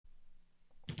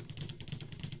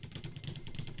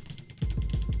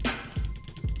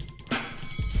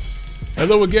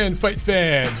Hello again, fight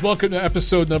fans. Welcome to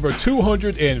episode number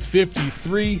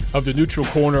 253 of the Neutral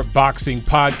Corner Boxing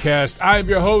Podcast. I'm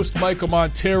your host, Michael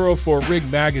Montero for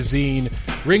Ring Magazine,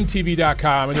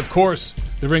 ringtv.com, and of course,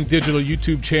 the Ring Digital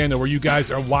YouTube channel where you guys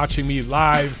are watching me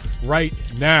live right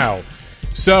now.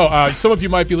 So some of you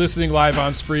might be listening live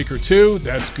on Spreaker too.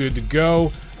 That's good to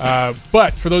go.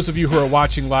 But for those of you who are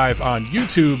watching live on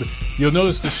YouTube, you'll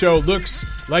notice the show looks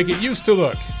like it used to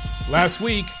look. Last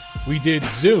week, we did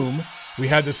Zoom. We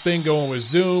had this thing going with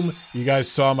Zoom. You guys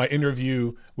saw my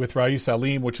interview with Rais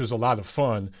Alim, which was a lot of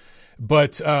fun.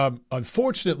 But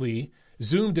unfortunately,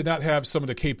 Zoom did not have some of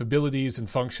the capabilities and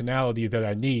functionality that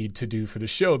I need to do for the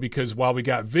show, because while we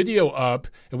got video up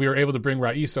and we were able to bring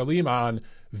Rais Alim on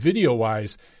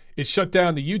video-wise, it shut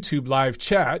down the YouTube live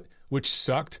chat, which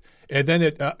sucked. And then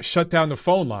it shut down the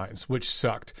phone lines, which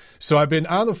sucked. So I've been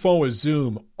on the phone with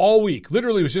Zoom all week.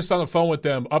 Literally was just on the phone with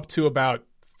them up to about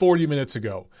 40 minutes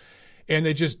ago. And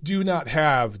they just do not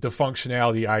have the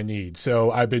functionality I need.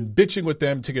 So I've been bitching with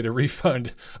them to get a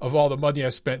refund of all the money I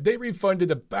spent. They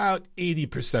refunded about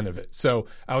 80% of it. So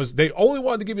they only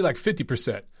wanted to give me like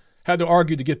 50%. Had to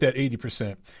argue to get that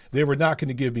 80%. They were not going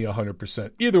to give me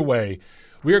 100%. Either way,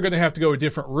 we are going to have to go a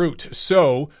different route.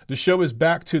 So the show is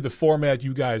back to the format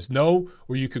you guys know,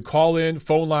 where you could call in.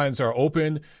 Phone lines are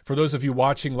open. For those of you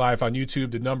watching live on YouTube,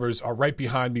 the numbers are right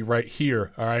behind me right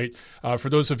here, all right? For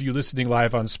those of you listening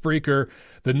live on Spreaker,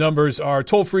 the numbers are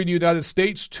toll-free in the United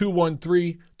States,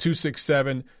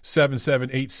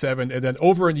 213-267-7787. And then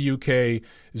over in the UK,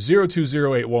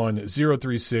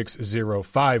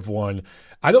 02081-036-051.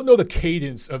 I don't know the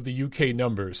cadence of the UK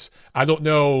numbers. I don't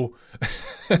know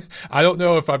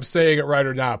if I'm saying it right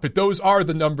or not, but those are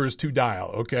the numbers to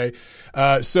dial, okay?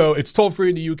 So it's toll-free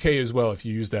in the UK as well if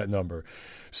you use that number.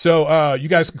 So you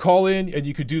guys can call in and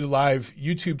you could do the live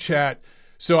YouTube chat.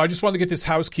 So I just want to get this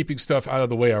housekeeping stuff out of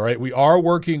the way, all right? We are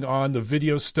working on the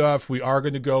video stuff. We are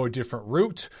going to go a different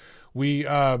route. We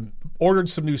ordered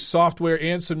some new software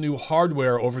and some new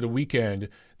hardware over the weekend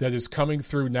that is coming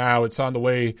through now. It's on the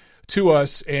way to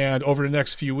us, and over the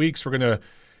next few weeks, we're going to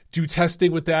do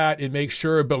testing with that and make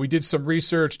sure. But we did some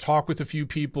research, talk with a few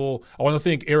people. I want to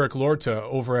thank Eric Lorta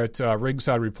over at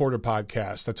Ringside Reporter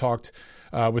Podcast. I talked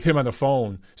with him on the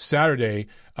phone Saturday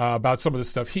about some of the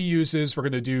stuff he uses. We're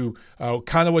going to do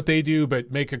kind of what they do, but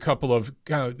make a couple of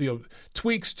kind of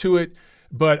tweaks to it.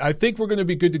 But I think we're going to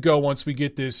be good to go once we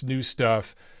get this new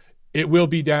stuff. It will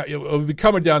be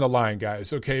coming down the line,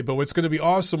 guys, okay? But what's going to be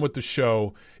awesome with the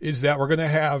show is that we're going to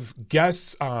have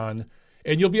guests on,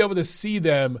 and you'll be able to see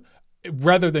them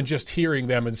rather than just hearing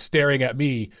them and staring at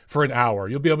me for an hour.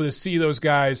 You'll be able to see those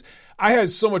guys. I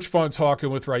had so much fun talking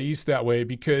with Rais that way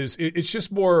because it's just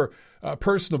more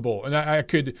personable, and I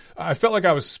felt like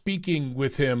I was speaking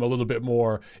with him a little bit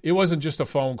more. It wasn't just a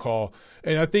phone call.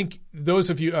 And I think those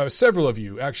of you, several of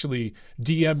you actually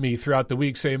DM me throughout the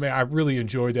week saying, man, I really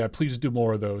enjoyed that. Please do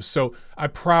more of those. So I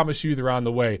promise you they're on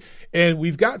the way. And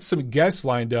we've got some guests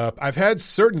lined up. I've had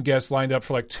certain guests lined up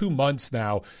for like 2 months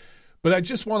now, but I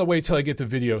just want to wait till I get the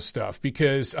video stuff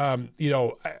because, I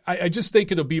just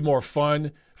think it'll be more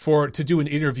fun to do an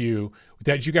interview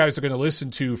that you guys are going to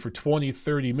listen to for 20,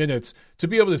 30 minutes to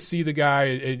be able to see the guy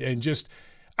and just,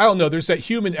 I don't know, there's that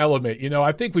human element.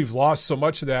 I think we've lost so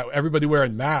much of that. Everybody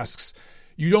wearing masks.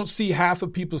 You don't see half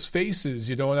of people's faces,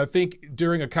 and I think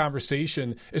during a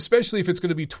conversation, especially if it's going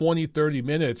to be 20, 30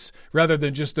 minutes rather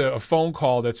than just a phone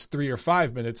call that's 3 or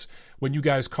 5 minutes when you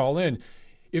guys call in,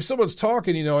 if someone's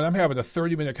talking, and I'm having a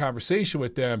 30-minute conversation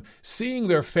with them, seeing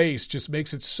their face just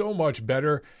makes it so much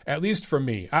better, at least for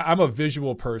me. I'm a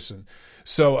visual person.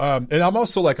 So, and I'm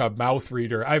also like a mouth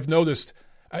reader. I've noticed,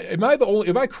 am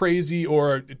I crazy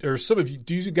or some of you,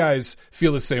 do you guys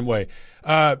feel the same way?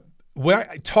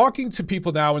 Talking to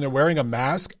people now when they're wearing a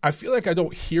mask, I feel like I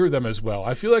don't hear them as well.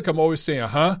 I feel like I'm always saying,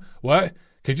 what?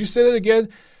 Could you say that again?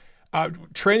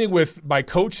 Training with my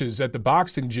coaches at the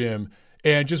boxing gym,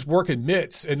 and just working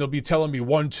mitts, and they'll be telling me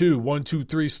 1, 2, 1, 2,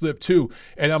 3, slip 2.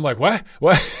 And I'm like, what?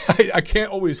 I can't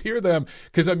always hear them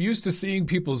because I'm used to seeing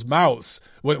people's mouths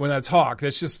when I talk.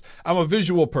 That's just, I'm a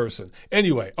visual person.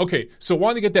 Anyway, okay, so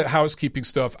wanted to get that housekeeping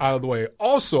stuff out of the way.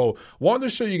 Also, wanted to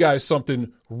show you guys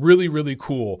something really, really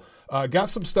cool.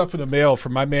 Got some stuff in the mail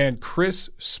from my man,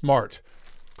 Chris Small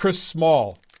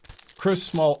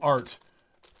Art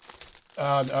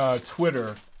on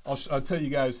Twitter. I'll tell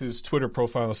you guys his Twitter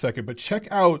profile in a second, but check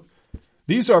out,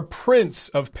 these are prints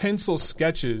of pencil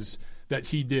sketches that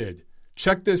he did.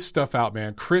 Check this stuff out,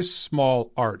 man. Chris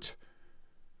Small Art.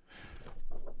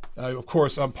 Of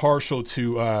course, I'm partial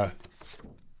to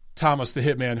Thomas the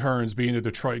Hitman Hearns, being a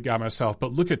Detroit guy myself.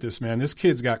 But look at this, man. This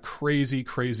kid's got crazy,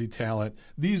 crazy talent.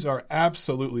 These are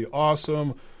absolutely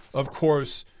awesome. Of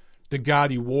course, the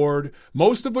Gotti Ward.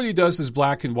 Most of what he does is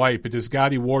black and white, but this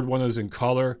Gotti Ward one is in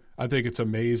color. I think it's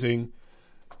amazing.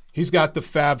 He's got the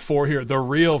Fab Four here, the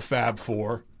real Fab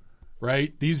Four,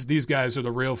 right? These guys are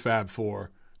the real Fab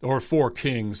Four, or Four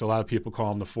Kings. A lot of people call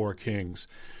them the Four Kings.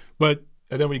 And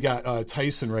then we got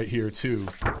Tyson right here too.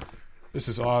 This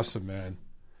is awesome, man.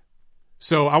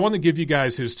 So I want to give you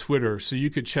guys his Twitter so you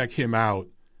could check him out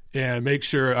and make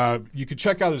sure you could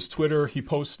check out his Twitter. He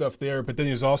posts stuff there, but then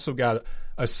he's also got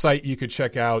a site you could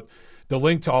check out. The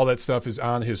link to all that stuff is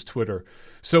on his Twitter.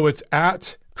 So it's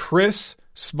at Chris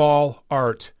Small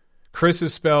Art. Chris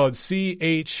is spelled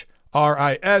Chris,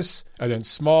 and then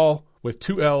small with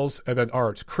 2 L's, and then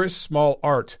art. Chris Small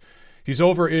Art. He's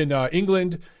over in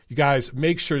England. You guys,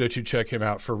 make sure that you check him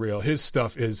out for real. His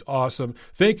stuff is awesome.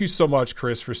 Thank you so much,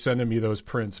 Chris, for sending me those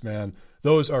prints, man.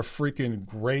 Those are freaking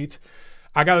great.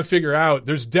 I got to figure out,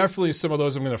 there's definitely some of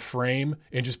those I'm going to frame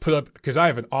and just put up, because I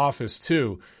have an office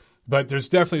too. But there's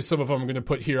definitely some of them I'm going to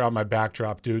put here on my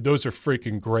backdrop, dude. Those are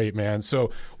freaking great, man.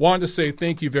 So wanted to say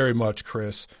thank you very much,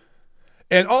 Chris.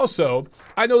 And also,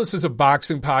 I know this is a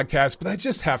boxing podcast, but I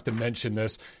just have to mention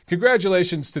this.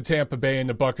 Congratulations to Tampa Bay and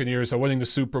the Buccaneers on winning the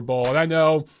Super Bowl. And I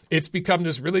know it's become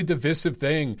this really divisive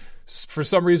thing for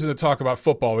some reason to talk about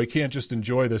football. We can't just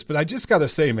enjoy this. But I just got to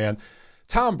say, man,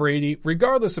 Tom Brady,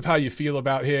 regardless of how you feel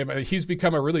about him, he's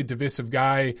become a really divisive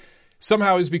guy.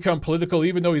 Somehow he's become political,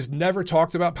 even though he's never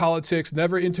talked about politics,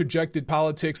 never interjected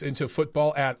politics into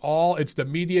football at all. It's the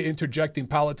media interjecting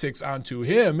politics onto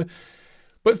him.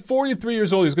 But 43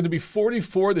 years old, he's going to be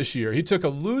 44 this year. He took a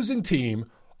losing team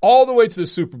all the way to the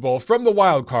Super Bowl from the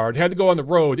wild card, had to go on the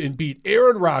road and beat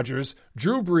Aaron Rodgers,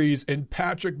 Drew Brees, and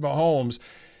Patrick Mahomes,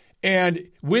 and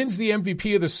wins the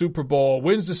MVP of the Super Bowl,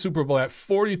 wins the Super Bowl at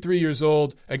 43 years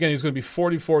old. Again, he's going to be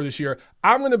 44 this year.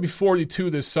 I'm going to be 42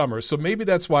 this summer, so maybe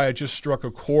that's why it just struck a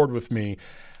chord with me.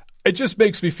 It just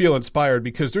makes me feel inspired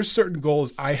because there's certain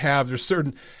goals I have. There's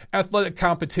certain athletic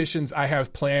competitions I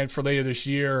have planned for later this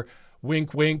year.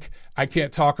 Wink, wink. I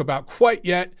can't talk about quite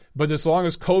yet, but as long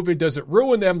as COVID doesn't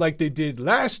ruin them like they did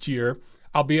last year,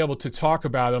 I'll be able to talk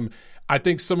about them. I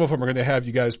think some of them are going to have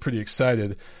you guys pretty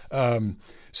excited.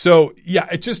 So yeah,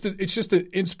 it's just an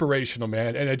inspirational,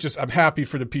 man. And I'm happy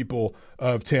for the people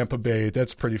of Tampa Bay.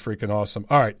 That's pretty freaking awesome.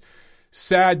 All right.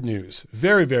 Sad news.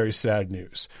 Very, very sad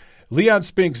news. Leon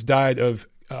Spinks died of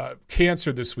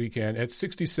cancer this weekend at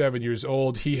 67 years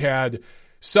old. He had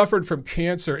suffered from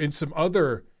cancer and some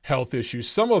other health issues,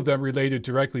 some of them related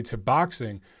directly to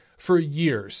boxing, for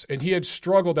years. And he had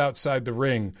struggled outside the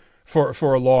ring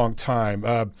for a long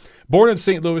time. Born in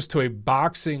St. Louis to a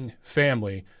boxing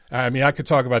family. I mean, I could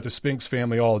talk about the Spinks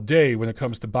family all day when it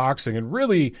comes to boxing. And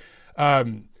really,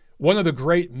 one of the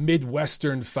great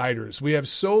Midwestern fighters. We have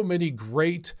so many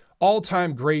great,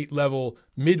 all-time great level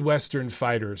Midwestern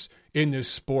fighters in this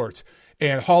sport.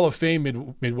 And Hall of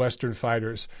Fame Midwestern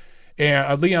fighters.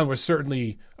 And Leon was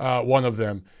certainly one of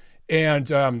them.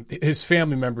 And his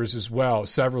family members as well,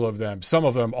 several of them. Some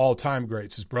of them all-time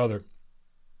greats, his brother.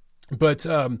 But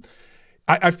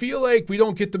I feel like we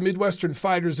don't get the Midwestern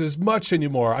fighters as much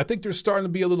anymore. I think there's starting to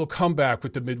be a little comeback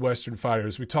with the Midwestern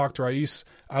fighters. We talked to Rais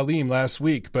Aleem last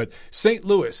week. But St.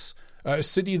 Louis, a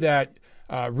city that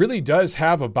really does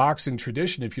have a boxing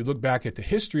tradition if you look back at the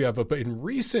history of it. But in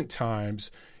recent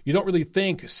times, you don't really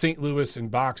think St. Louis and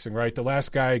boxing, right? The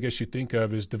last guy I guess you think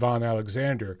of is Devon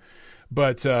Alexander.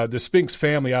 But the Spinks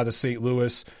family out of St.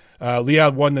 Louis,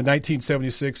 Leon won the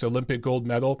 1976 Olympic gold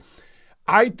medal.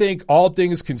 I think, all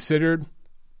things considered,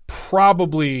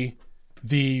 probably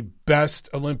the best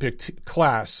Olympic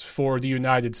class for the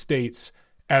United States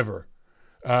ever.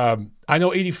 I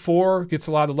know 84 gets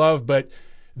a lot of love, but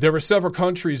there were several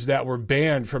countries that were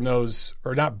banned from those,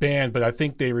 or not banned, but I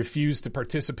think they refused to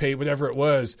participate, whatever it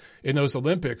was, in those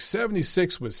Olympics.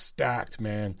 76 was stacked,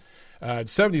 man.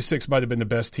 76 might have been the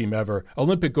best team ever.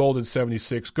 Olympic gold in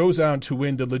 76, goes on to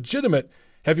win the legitimate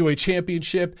heavyweight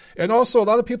championship. And also, a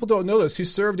lot of people don't know this, he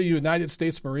served the United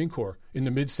States Marine Corps in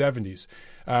the mid-70s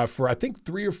for, I think,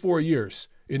 3 or 4 years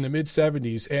in the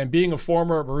mid-70s. And being a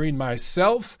former Marine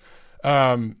myself,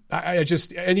 I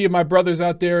just, any of my brothers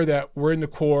out there that were in the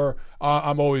Corps,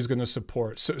 I'm always going to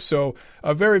support. So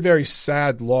a very, very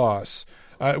sad loss.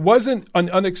 It wasn't an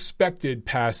unexpected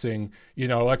passing. You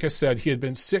know, like I said, he had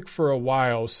been sick for a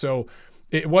while. So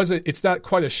it's not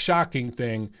quite a shocking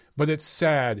thing, but it's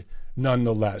sad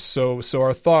nonetheless. So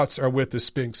our thoughts are with the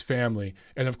Spinks family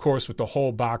and, of course, with the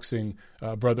whole boxing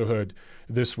brotherhood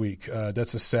this week.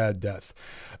 That's a sad death.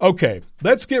 Okay,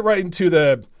 let's get right into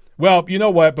Well, you know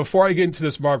what? Before I get into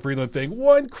this Mark Breland thing,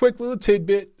 one quick little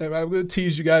tidbit. I'm going to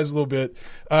tease you guys a little bit.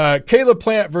 Caleb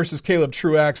Plant versus Caleb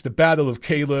Truax, the Battle of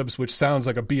Caleb's, which sounds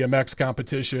like a BMX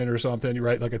competition or something,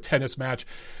 right? Like a tennis match.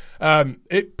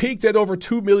 It peaked at over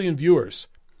 2 million viewers.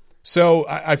 So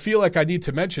I feel like I need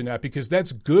to mention that because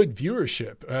that's good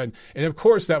viewership. And of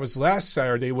course, that was last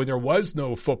Saturday when there was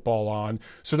no football on.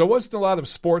 So there wasn't a lot of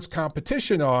sports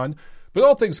competition on. But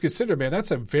all things considered, man,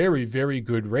 that's a very, very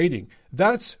good rating.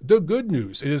 That's the good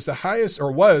news. It is the highest,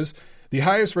 or was the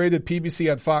highest rated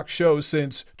PBC on Fox show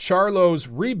since Charlo's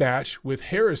rematch with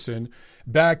Harrison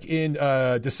back in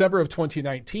December of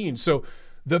 2019. So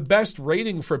the best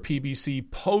rating for PBC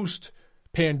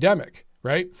post-pandemic,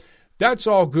 right? That's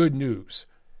all good news.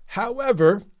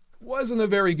 However, wasn't a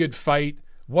very good fight,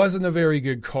 wasn't a very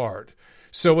good card.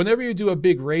 So whenever you do a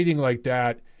big rating like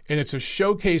that, and it's a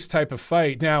showcase type of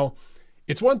fight, now,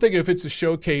 it's one thing if it's a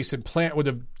showcase and Plant would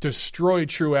have destroyed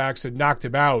Truax and knocked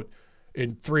him out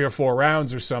in 3 or 4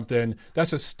 rounds or something.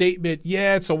 That's a statement.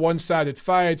 Yeah, it's a one-sided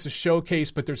fight. It's a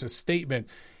showcase, but there's a statement.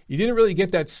 You didn't really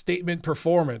get that statement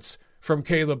performance from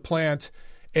Caleb Plant.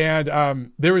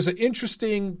 And there was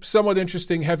an somewhat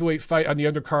interesting heavyweight fight on the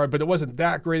undercard, but it wasn't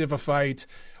that great of a fight.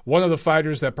 One of the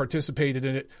fighters that participated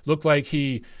in it looked like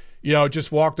he,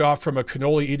 just walked off from a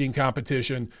cannoli eating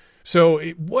competition. So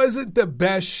it wasn't the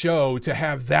best show to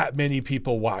have that many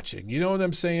people watching. You know what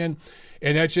I'm saying?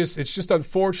 And it's just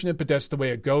unfortunate, but that's the way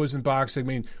it goes in boxing. I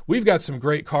mean, we've got some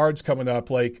great cards coming up,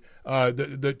 like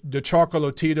the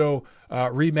Chocolatito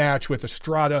rematch with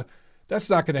Estrada.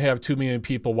 That's not going to have 2 million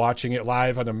people watching it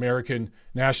live on American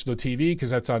national TV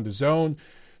because that's on DAZN.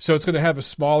 So it's going to have a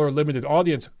smaller, limited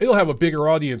audience. It'll have a bigger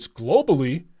audience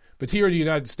globally, but here in the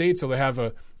United States, it'll have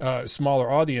a smaller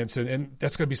audience, and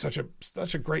that's going to be such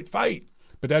a great fight.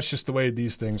 But that's just the way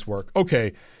these things work.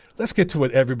 Okay, let's get to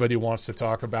what everybody wants to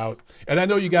talk about. And I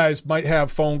know you guys might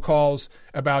have phone calls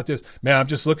about this. Man, I'm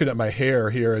just looking at my hair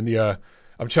here, and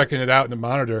I'm checking it out in the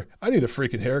monitor. I need a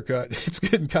freaking haircut. It's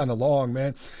getting kind of long,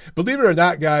 man. Believe it or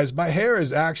not, guys, my hair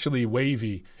is actually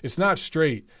wavy. It's not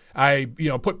straight. I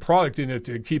put product in it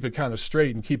to keep it kind of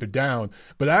straight and keep it down.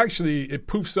 But actually, it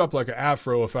poofs up like an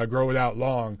afro if I grow it out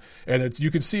long. And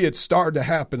you can see it's starting to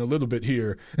happen a little bit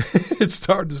here. It's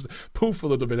starting to poof a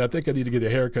little bit. I think I need to get a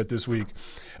haircut this week.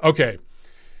 Okay.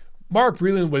 Mark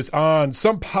Breland was on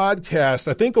some podcast,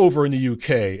 I think over in the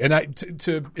UK.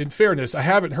 And in fairness, I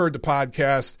haven't heard the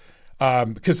podcast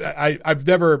because I've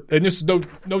never, and this is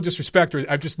no disrespect,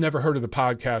 I've just never heard of the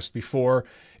podcast before.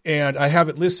 And I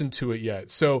haven't listened to it yet.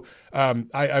 So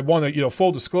I want to,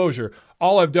 full disclosure,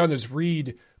 all I've done is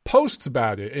read posts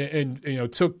about it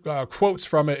and took quotes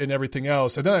from it and everything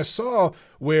else. And then I saw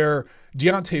where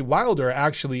Deontay Wilder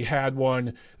actually had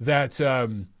one that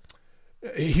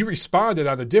he responded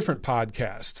on a different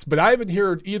podcast. But I haven't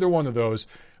heard either one of those.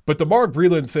 But the Mark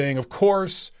Breland thing, of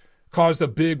course, caused a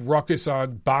big ruckus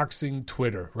on boxing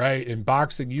Twitter, right? And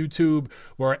boxing YouTube,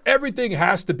 where everything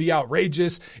has to be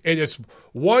outrageous and it's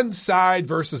one side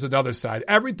versus another side.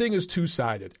 Everything is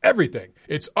two-sided. Everything.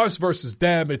 It's us versus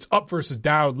them. It's up versus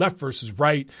down, left versus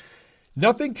right.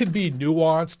 Nothing can be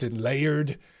nuanced and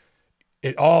layered.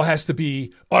 It all has to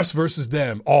be us versus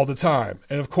them all the time.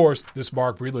 And of course, this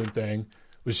Mark Breland thing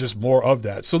was just more of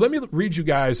that. So let me read you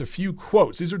guys a few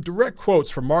quotes. These are direct quotes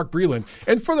from Mark Breland.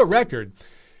 And for the record,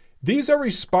 these are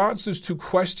responses to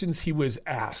questions he was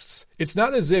asked. It's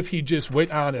not as if he just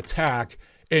went on attack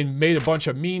and made a bunch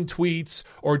of mean tweets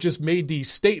or just made these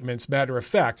statements matter of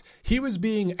fact. He was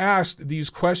being asked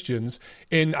these questions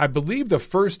in, I believe, the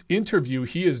first interview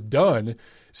he has done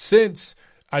since,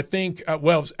 I think,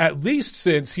 at least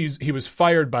since he was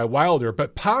fired by Wilder,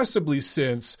 but possibly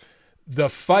since the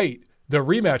fight, the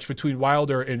rematch between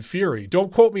Wilder and Fury.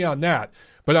 Don't quote me on that,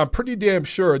 but I'm pretty damn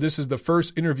sure this is the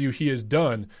first interview he has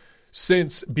done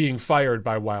since being fired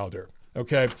by Wilder.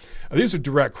 Okay, these are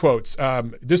direct quotes.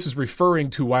 This is referring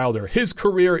to Wilder. His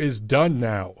career is done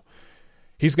now.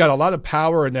 He's got a lot of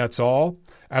power, and that's all.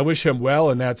 I wish him well,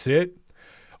 and that's it.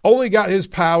 Only got his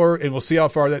power, and we'll see how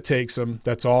far that takes him.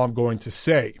 That's all I'm going to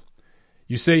say.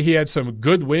 You say he had some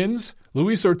good wins?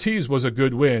 Luis Ortiz was a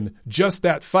good win. Just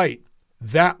that fight.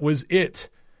 That was it.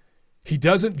 He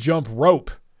doesn't jump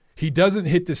rope. He doesn't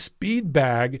hit the speed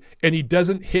bag, and he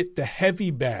doesn't hit the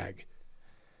heavy bag.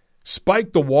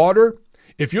 Spike the water.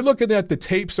 If you're looking at the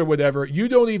tapes or whatever, you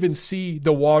don't even see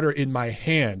the water in my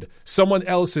hand. Someone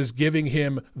else is giving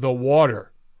him the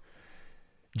water.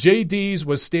 JD's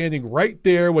was standing right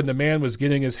there when the man was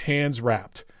getting his hands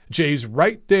wrapped. Jay's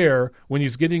right there when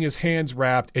he's getting his hands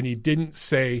wrapped, and he didn't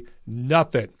say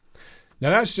nothing. Now,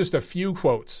 that's just a few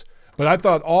quotes, but I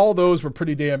thought all those were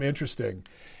pretty damn interesting.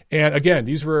 And again,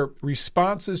 these were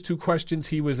responses to questions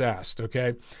he was asked,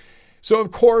 okay? So,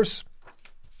 of course,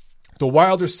 the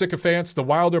Wilder sycophants, the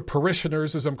Wilder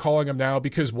parishioners, as I'm calling them now,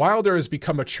 because Wilder has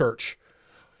become a church.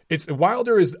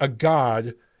 Wilder is a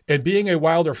god, and being a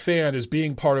Wilder fan is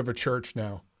being part of a church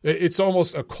now. It's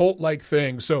almost a cult-like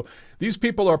thing. So these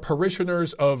people are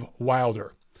parishioners of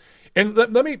Wilder. And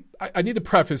I need to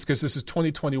preface, because this is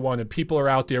 2021 and people are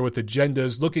out there with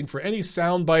agendas looking for any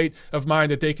soundbite of mine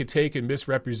that they could take and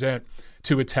misrepresent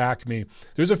to attack me.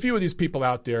 There's a few of these people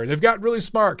out there, and they've gotten really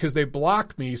smart because they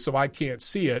block me so I can't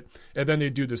see it, and then they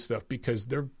do this stuff because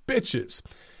they're bitches.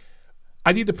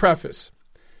 I need to preface.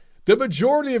 The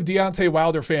majority of Deontay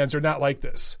Wilder fans are not like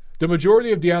this. The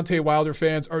majority of Deontay Wilder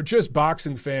fans are just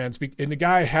boxing fans, and the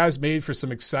guy has made for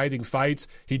some exciting fights.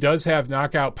 He does have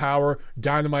knockout power,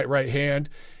 dynamite right hand.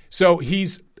 So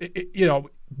he's,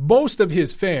 most of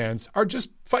his fans are just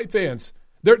fight fans.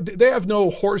 They have no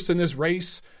horse in this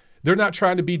race. They're not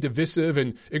trying to be divisive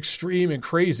and extreme and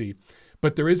crazy.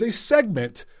 But there is a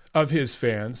segment of his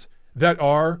fans that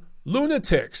are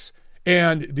lunatics.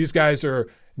 And these guys are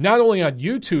not only on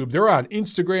YouTube, they're on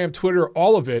Instagram, Twitter,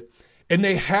 all of it. And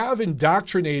they have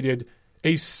indoctrinated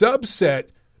a subset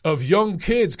of young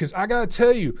kids. Because I got to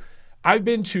tell you, I've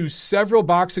been to several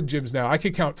boxing gyms now. I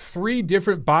could count 3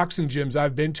 different boxing gyms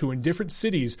I've been to in different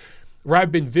cities where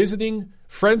I've been visiting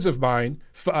friends of mine,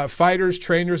 fighters,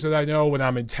 trainers that I know when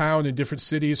I'm in town in different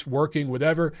cities, working,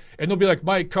 whatever. And they'll be like,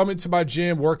 Mike, come into my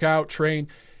gym, work out, train.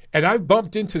 And I've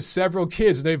bumped into several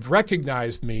kids, and they've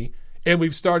recognized me, and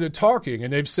we've started talking.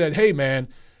 And they've said, hey, man,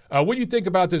 what do you think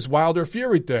about this Wilder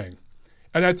Fury thing?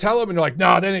 And I tell them, and they're like,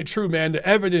 no, that ain't true, man. The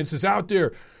evidence is out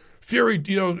there. Fury,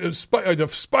 the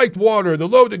spiked water, the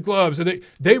loaded gloves. And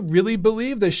they really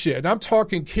believe this shit. And I'm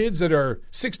talking kids that are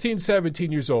 16,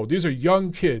 17 years old. These are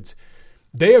young kids.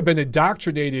 They have been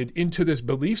indoctrinated into this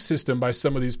belief system by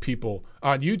some of these people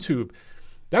on YouTube.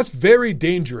 That's very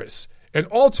dangerous. And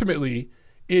ultimately,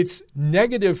 it's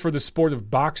negative for the sport of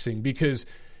boxing because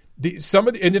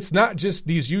and it's not just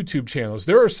these YouTube channels.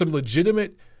 There are some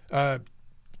legitimate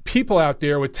people out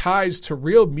there with ties to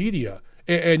real media,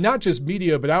 and not just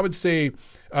media, but I would say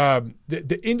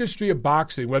the industry of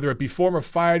boxing, whether it be former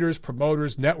fighters,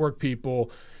 promoters, network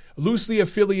people, loosely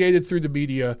affiliated through the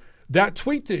media, that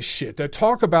tweet this shit, that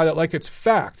talk about it like it's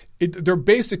fact. They're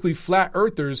basically flat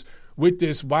earthers with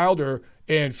this Wilder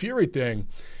and Fury thing.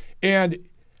 And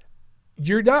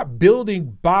you're not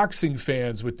building boxing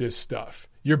fans with this stuff.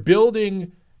 You're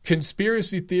building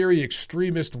conspiracy theory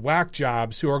extremist whack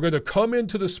jobs who are going to come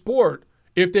into the sport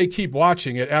if they keep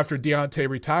watching it after Deontay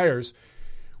retires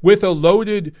with a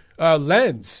loaded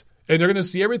lens, and they're going to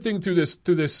see everything through this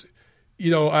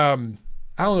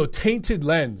tainted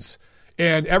lens,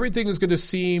 and everything is going to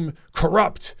seem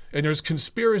corrupt, and there's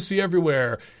conspiracy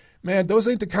everywhere. Man, those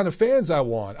ain't the kind of fans I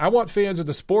want. I want fans of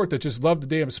the sport that just love the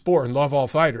damn sport and love all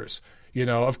fighters.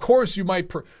 Of course, you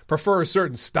might prefer a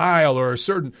certain style or a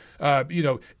certain,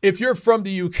 if you're from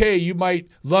the UK, you might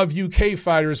love UK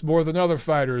fighters more than other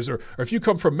fighters. Or if you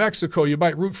come from Mexico, you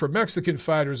might root for Mexican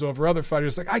fighters over other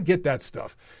fighters. Like, I get that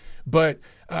stuff. But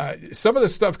some of the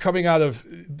stuff coming out of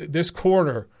this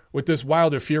corner with this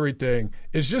Wilder Fury thing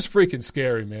is just freaking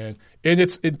scary, man. And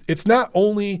it's not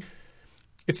only...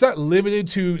 It's not limited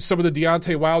to some of the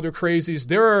Deontay Wilder crazies.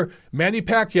 There are Manny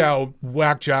Pacquiao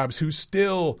whack jobs who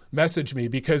still message me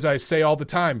because I say all the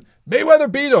time,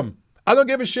 Mayweather beat him. I don't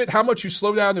give a shit how much you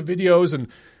slow down the videos and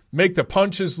make the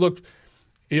punches look,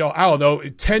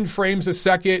 10 frames a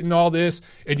second and all this,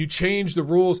 and you change the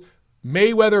rules.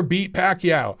 Mayweather beat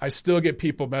Pacquiao. I still get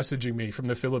people messaging me from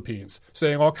the Philippines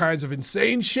saying all kinds of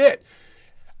insane shit.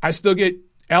 I still get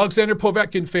Alexander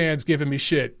Povetkin fans giving me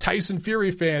shit. Tyson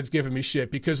Fury fans giving me shit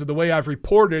because of the way I've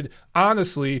reported,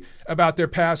 honestly, about their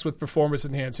past with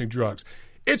performance-enhancing drugs.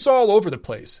 It's all over the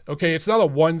place, okay? It's not a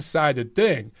one-sided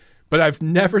thing, but I've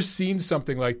never seen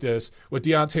something like this with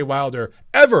Deontay Wilder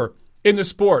ever in the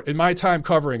sport in my time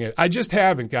covering it. I just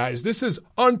haven't, guys. This is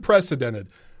unprecedented.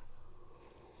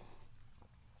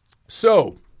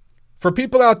 So, for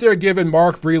people out there giving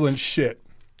Mark Breland shit,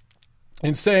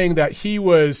 and saying that he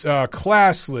was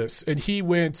classless and he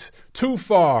went too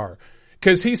far,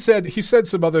 because he said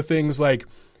some other things like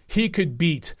he could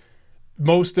beat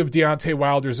most of Deontay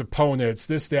Wilder's opponents,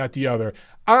 this, that, the other.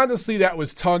 Honestly, that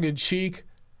was tongue-in-cheek.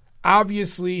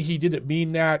 Obviously, he didn't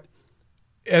mean that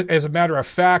as a matter of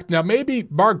fact. Now, maybe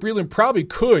Mark Breland probably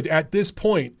could at this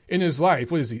point in his life.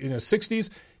 What is he, in his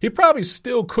 60s? He probably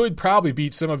still could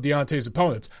beat some of Deontay's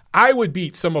opponents. I would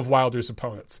beat some of Wilder's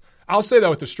opponents. I'll say that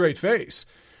with a straight face.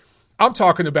 I'm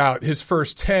talking about his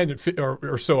first 10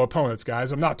 or so opponents,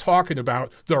 guys. I'm not talking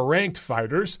about the ranked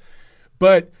fighters.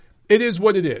 But It is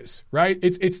what it is, right?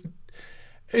 It's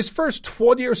his first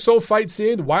 20 or so fights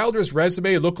in, Wilder's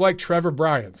resume looked like Trevor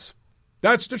Bryan's.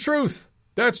 That's the truth.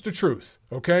 That's the truth,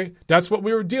 okay? That's what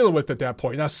we were dealing with at that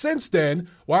point. Now, since then,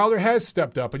 Wilder has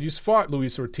stepped up and he's fought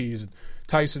Luis Ortiz and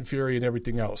Tyson Fury and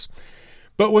everything else.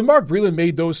 But when Mark Breland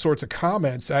made those sorts of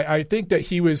comments, I think that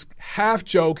he was half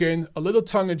joking, a little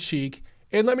tongue-in-cheek.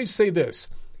 And let me say this.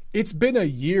 It's been a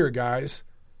year, guys.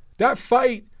 That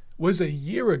fight was a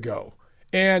year ago.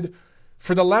 And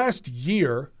for the last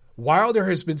year, Wilder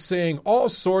has been saying all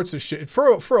sorts of shit.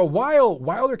 For a while,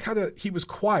 Wilder he was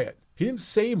quiet. He didn't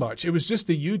say much. It was just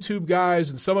the YouTube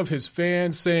guys and some of his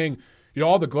fans saying,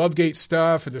 all the Glovegate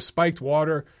stuff and the spiked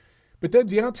water. But then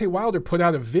Deontay Wilder put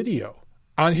out a video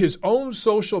on his own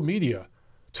social media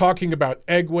talking about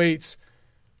egg weights.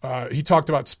 He talked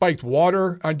about spiked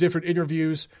water on different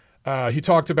interviews. He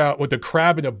talked about what the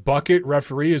crab in a bucket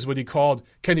referee is what he called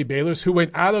Kenny Bayless, who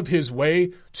went out of his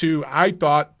way to, I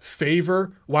thought,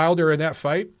 favor Wilder in that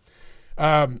fight.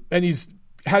 And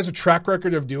has a track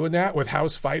record of doing that with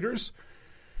house fighters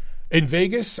in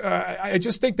Vegas. I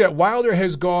just think that Wilder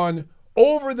has gone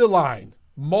over the line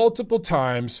multiple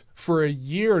times for a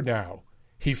year now.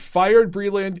 He fired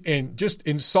Breland and just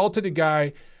insulted a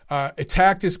guy,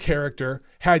 attacked his character,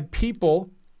 had people,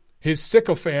 his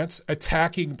sycophants,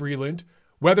 attacking Breland.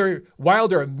 Whether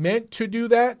Wilder meant to do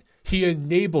that, he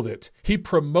enabled it. He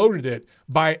promoted it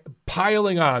by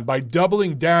piling on, by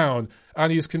doubling down on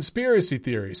these conspiracy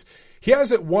theories. He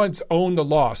hasn't once owned the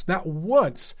loss, not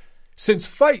once, since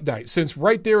fight night, since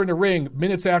right there in the ring,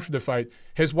 minutes after the fight,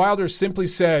 has Wilder simply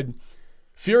said,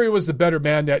 Fury was the better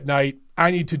man that night.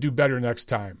 I need to do better next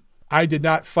time. I did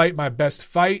not fight my best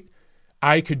fight.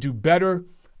 I could do better.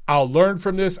 I'll learn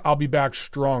from this. I'll be back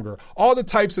stronger. All the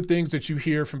types of things that you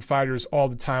hear from fighters all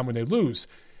the time when they lose.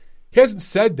 He hasn't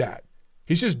said that.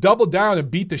 He's just doubled down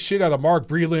and beat the shit out of Mark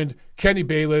Breland, Kenny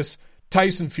Bayless,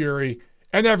 Tyson Fury,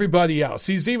 and everybody else.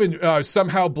 He's even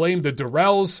somehow blamed the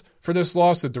Durrells for this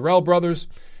loss, the Durrell brothers.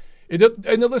 And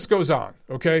the list goes on,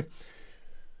 okay?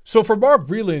 So for Mark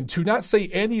Breland to not say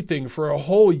anything for a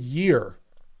whole year,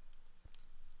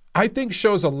 I think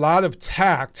shows a lot of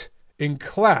tact and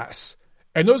class.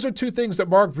 And those are two things that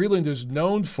Mark Breland is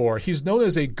known for. He's known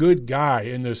as a good guy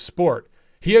in this sport.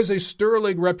 He has a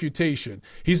sterling reputation.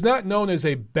 He's not known as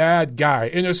a bad guy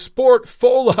in a sport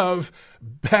full of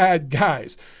bad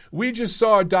guys. We just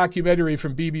saw a documentary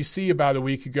from BBC about a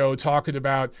week ago talking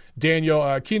about Daniel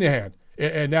Kinahan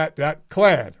and that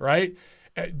clan, right?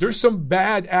 There's some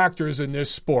bad actors in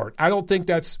this sport. I don't think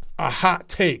that's a hot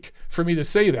take for me to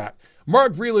say that.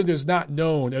 Mark Breland is not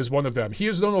known as one of them. He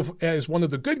is known as one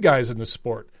of the good guys in the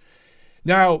sport.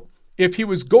 Now, if he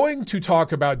was going to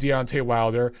talk about Deontay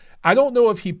Wilder, I don't know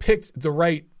if he picked the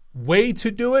right way to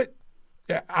do it.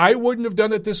 I wouldn't have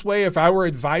done it this way. If I were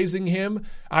advising him,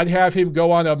 I'd have him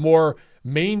go on a more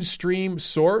mainstream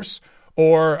source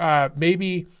or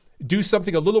maybe do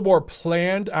something a little more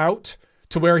planned out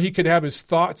to where he could have his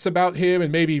thoughts about him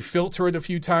and maybe filter it a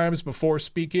few times before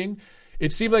speaking.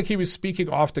 It seemed like he was speaking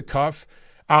off the cuff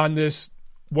on this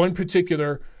one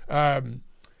particular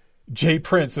Jay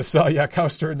Prince. I saw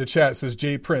Yakowster in the chat says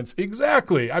Jay Prince.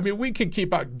 Exactly. I mean, we can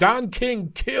keep out. Don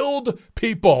King killed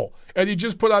people. And he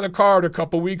just put out a card a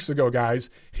couple weeks ago, guys.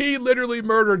 He literally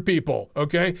murdered people,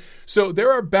 okay? So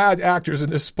there are bad actors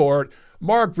in this sport.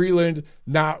 Mark Breland,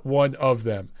 not one of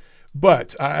them.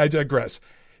 But I digress.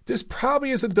 This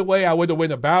probably isn't the way I would have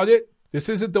went about it. This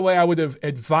isn't the way I would have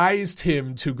advised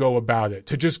him to go about it,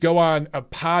 to just go on a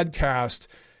podcast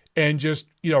and just,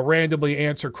 randomly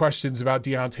answer questions about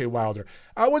Deontay Wilder.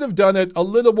 I would have done it a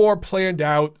little more planned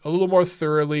out, a little more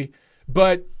thoroughly,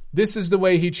 but this is the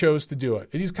way he chose to do it.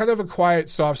 And he's kind of a quiet,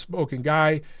 soft-spoken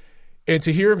guy. And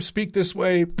to hear him speak this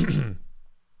way,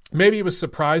 maybe it was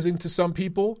surprising to some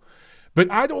people,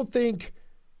 but I don't think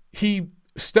he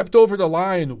stepped over the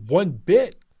line one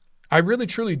bit. I really,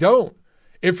 truly don't.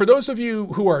 And for those of you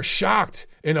who are shocked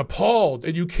and appalled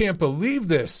and you can't believe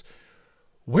this,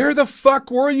 where the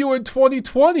fuck were you in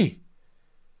 2020?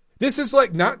 This is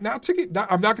like I'm not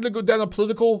going to go down a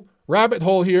political rabbit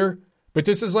hole here, but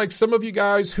this is like some of you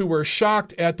guys who were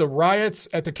shocked at the riots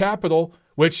at the Capitol,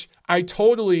 which I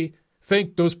totally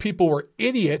think those people were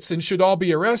idiots and should all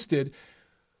be arrested.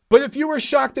 But if you were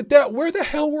shocked at that, where the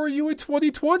hell were you in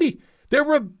 2020? There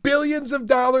were billions of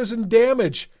dollars in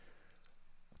damage.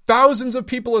 Thousands of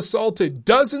people assaulted.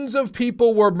 Dozens of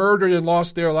people were murdered and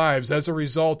lost their lives as a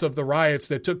result of the riots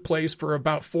that took place for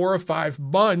about 4 or 5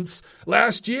 months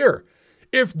last year.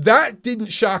 If that didn't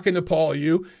shock and appall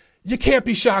you, you can't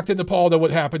be shocked and appalled at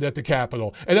what happened at the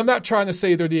Capitol. And I'm not trying to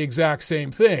say they're the exact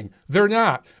same thing. They're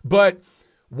not. But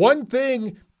one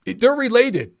thing they're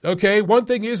related, okay? One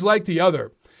thing is like the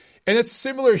other. And it's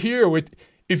similar here with,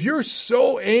 if you're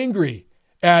so angry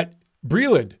at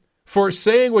Breland for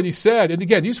saying what he said, and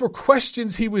again, these were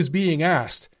questions he was being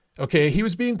asked, okay? He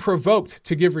was being provoked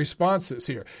to give responses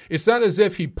here. It's not as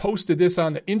if he posted this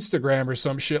on the Instagram or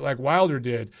some shit like Wilder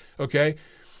did, okay?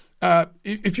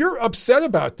 If you're upset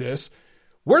about this,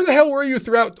 where the hell were you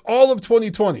throughout all of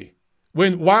 2020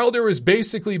 when Wilder was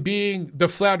basically being the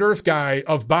flat earth guy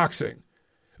of boxing?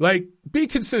 Like, be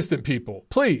consistent, people.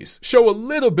 Please show a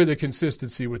little bit of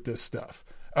consistency with this stuff.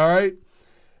 All right?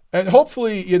 And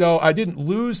hopefully, I didn't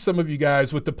lose some of you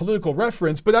guys with the political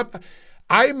reference, but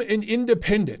I'm an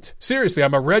independent. Seriously,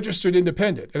 I'm a registered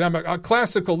independent. And I'm a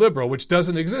classical liberal, which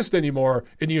doesn't exist anymore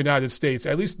in the United States,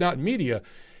 at least not in media.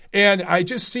 And I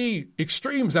just see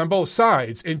extremes on both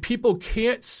sides, and people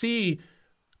can't see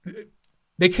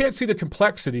the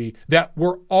complexity that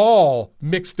we're all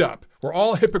mixed up. We're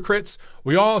all hypocrites.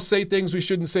 We all say things we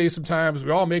shouldn't say sometimes. We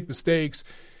all make mistakes.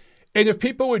 And if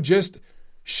people would just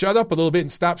shut up a little bit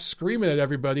and stop screaming at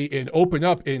everybody and open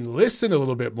up and listen a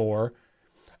little bit more,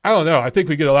 I don't know. I think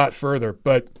we get a lot further.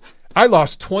 But I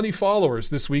lost 20 followers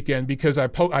this weekend because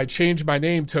I changed my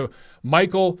name to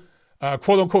Michael,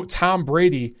 quote-unquote, Tom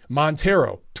Brady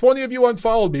Montero. 20 of you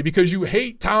unfollowed me because you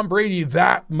hate Tom Brady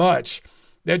that much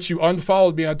that you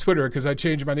unfollowed me on Twitter because I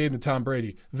changed my name to Tom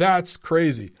Brady. That's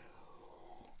crazy.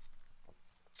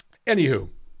 Anywho,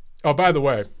 oh, by the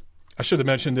way, I should have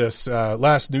mentioned this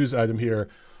last news item here.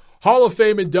 Hall of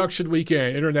Fame induction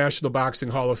weekend, International Boxing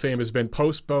Hall of Fame, has been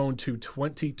postponed to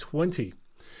 2020.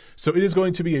 So it is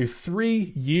going to be a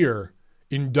 3-year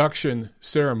induction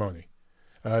ceremony.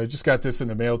 I just got this in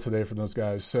the mail today from those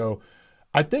guys. So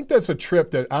I think that's a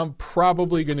trip that I'm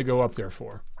probably going to go up there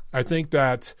for. I think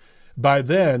that by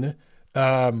then,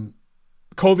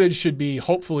 COVID should be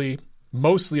hopefully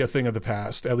mostly a thing of the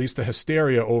past, at least the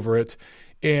hysteria over it.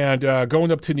 And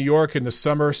going up to New York in the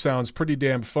summer sounds pretty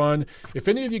damn fun. If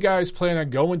any of you guys plan on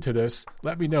going to this,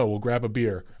 let me know. We'll grab a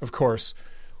beer. Of course,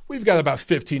 we've got about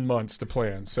 15 months to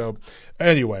plan. So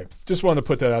anyway, just wanted to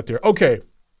put that out there. Okay,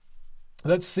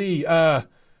 let's see.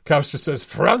 Couch just says,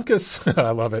 Francis.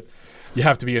 I love it. You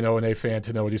have to be an O&A fan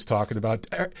to know what he's talking about.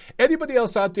 Anybody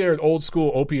else out there, an old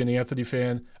school Opie and Anthony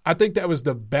fan? I think that was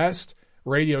the best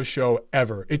radio show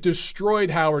ever. It destroyed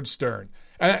Howard Stern.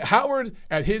 And Howard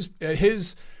at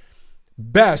his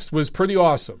best was pretty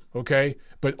awesome, okay?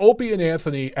 But Opie and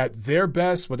Anthony at their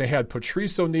best, when they had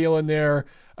Patrice O'Neal in there,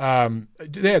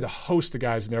 they had a host of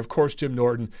guys in there. Of course, Jim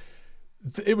Norton.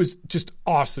 It was just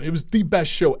awesome. It was the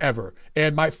best show ever.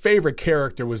 And my favorite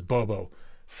character was Bobo.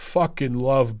 Fucking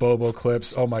love Bobo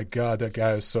clips. Oh my God, that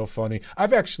guy is so funny.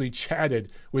 I've actually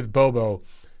chatted with Bobo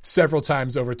several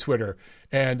times over Twitter.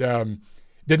 And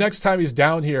the next time he's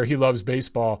down here, he loves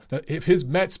baseball. If his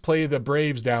Mets play the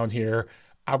Braves down here,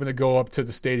 I'm going to go up to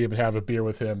the stadium and have a beer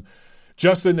with him.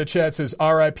 Justin in the chat says,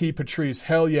 R.I.P. Patrice.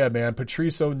 Hell yeah, man.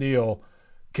 Patrice O'Neal.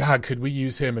 God, could we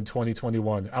use him in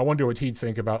 2021? I wonder what he'd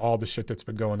think about all the shit that's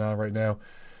been going on right now.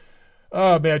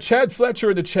 Oh, man. Chad Fletcher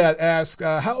in the chat asks,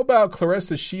 how about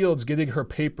Claressa Shields getting her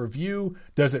pay-per-view?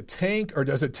 Does it tank or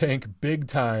does it tank big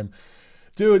time?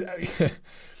 Dude,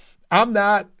 I'm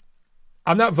not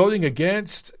voting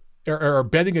against or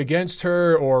betting against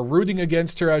her or rooting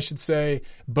against her, I should say,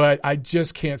 but I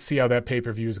just can't see how that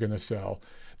pay-per-view is going to sell.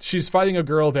 She's fighting a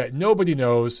girl that nobody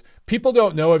knows. People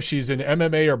don't know if she's in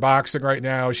MMA or boxing right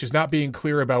now. She's not being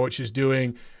clear about what she's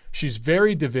doing. She's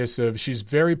very divisive. She's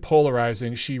very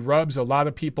polarizing. She rubs a lot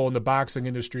of people in the boxing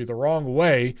industry the wrong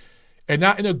way, and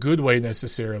not in a good way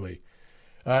necessarily.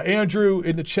 Andrew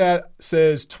in the chat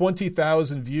says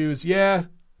 20,000 views. Yeah,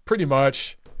 pretty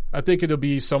much. I think it'll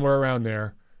be somewhere around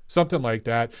there. Something like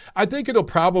that. I think it'll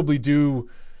probably do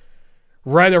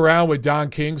right around what Don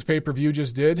King's pay-per-view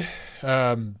just did.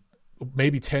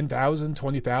 Maybe 10,000,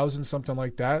 20,000, something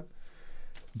like that.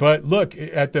 But look,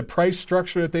 at the price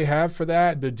structure that they have for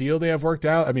that, the deal they have worked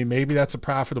out, I mean, maybe that's a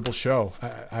profitable show.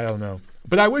 I don't know.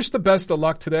 But I wish the best of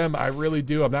luck to them. I really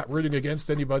do. I'm not rooting against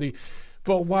anybody.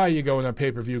 But why are you going on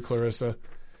pay-per-view, Claressa?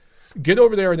 Get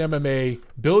over there in MMA,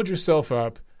 build yourself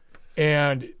up,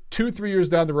 and 2-3 years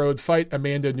down the road, fight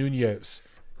Amanda Nunes.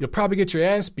 You'll probably get your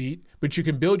ass beat, but you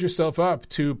can build yourself up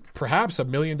to perhaps $1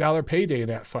 million payday in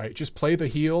that fight. Just play the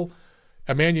heel.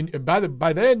 Amanda,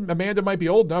 by then, Amanda might be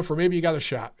old enough, or maybe you got a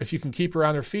shot. If you can keep her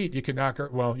on her feet, you can knock her.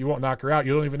 Well, you won't knock her out.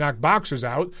 You don't even knock boxers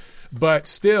out, but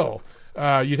still,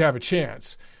 you'd have a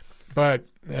chance. But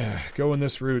going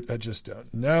this route, I just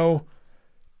don't know.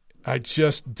 I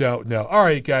just don't know. All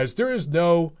right, guys, there is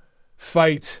no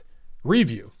fight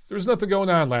review. There was nothing going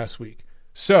on last week.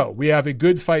 So we have a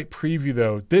good fight preview,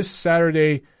 though. This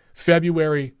Saturday,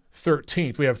 February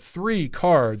 13th. We have 3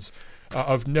 cards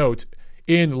of note.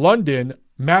 In London,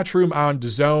 Matchroom on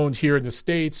DAZN. Here in the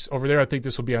States, over there, I think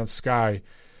this will be on Sky.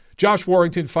 Josh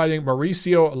Warrington fighting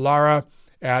Mauricio Lara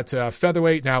at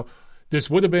featherweight. Now, this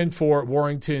would have been for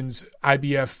Warrington's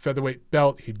IBF featherweight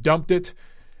belt. He dumped it.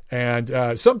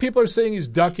 And some people are saying he's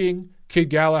ducking Kid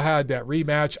Galahad, that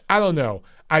rematch. I don't know.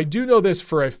 I do know this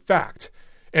for a fact.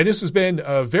 And this has been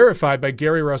verified by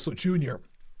Gary Russell Jr.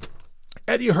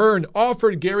 Eddie Hearn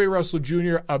offered Gary Russell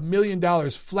Jr. $1 million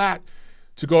flat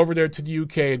to go over there to the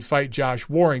UK and fight Josh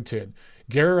Warrington.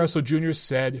 Gary Russell Jr.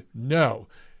 said no.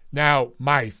 Now,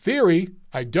 my theory,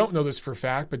 I don't know this for a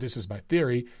fact, but this is my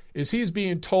theory, is he's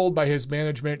being told by his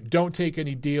management, don't take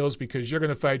any deals because you're going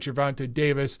to fight Gervonta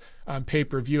Davis on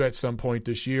pay-per-view at some point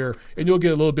this year, and you'll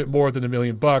get a little bit more than $1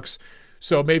 million.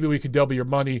 So maybe we could double your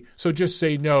money. So just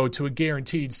say no to a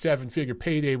guaranteed 7-figure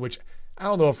payday, which I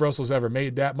don't know if Russell's ever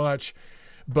made that much.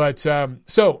 But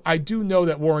so I do know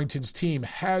that Warrington's team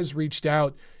has reached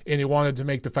out, and he wanted to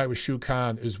make the fight with Shu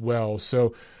Khan as well.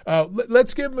 So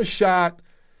let's give him a shot.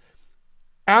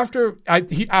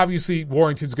 Obviously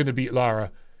Warrington's going to beat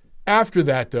Lara. After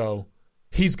that, though,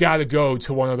 he's got to go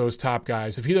to one of those top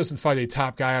guys. If he doesn't fight a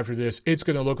top guy after this, it's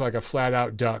going to look like a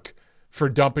flat-out duck for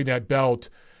dumping that belt.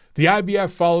 The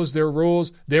IBF follows their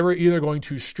rules. They were either going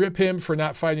to strip him for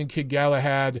not fighting Kid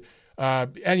Galahad.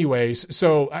 Anyways,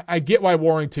 so I get why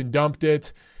Warrington dumped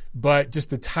it, but just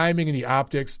the timing and the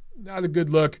optics, not a good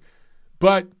look.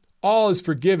 But all is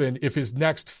forgiven if his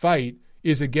next fight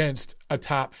is against a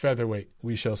top featherweight.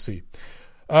 We shall see.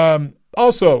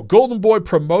 Also, Golden Boy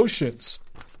Promotions,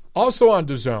 also on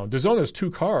DAZN. DAZN has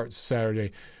 2 cards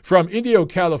Saturday. From Indio,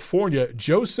 California,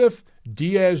 Joseph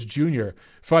Diaz Jr.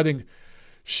 fighting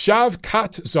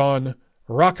Shavkatzon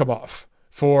Rakhimov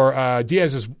for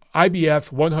Diaz's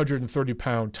IBF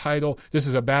 130-pound title. This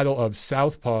is a battle of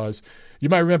southpaws. You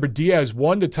might remember Diaz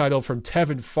won the title from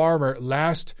Tevin Farmer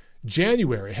last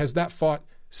January. Has not fought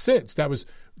since. That was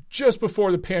just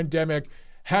before the pandemic.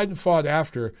 Hadn't fought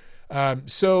after.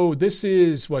 So this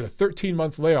is, a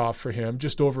 13-month layoff for him,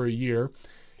 just over a year.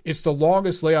 It's the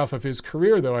longest layoff of his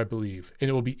career, though, I believe. And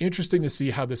it will be interesting to see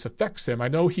how this affects him. I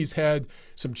know he's had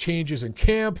some changes in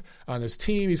camp on his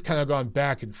team. He's kind of gone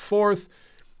back and forth.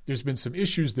 There's been some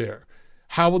issues there.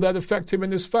 How will that affect him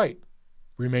in this fight?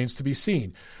 Remains to be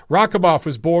seen. Rakhimov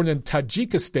was born in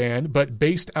Tajikistan, but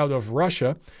based out of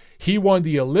Russia. He won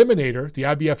the Eliminator, the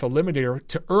IBF Eliminator,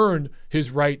 to earn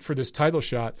his right for this title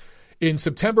shot. In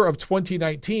September of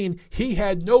 2019, he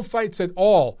had no fights at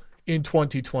all in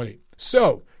 2020.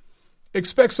 So,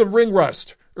 expect some ring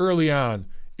rust early on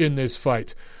in this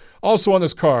fight. Also on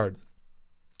this card,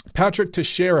 Patrick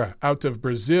Teixeira out of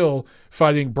Brazil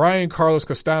fighting Brian Carlos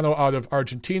Castano out of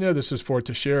Argentina. This is for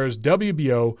Teixeira's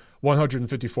WBO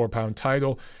 154-pound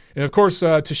title. And of course,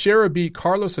 Teixeira beat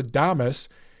Carlos Adames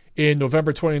in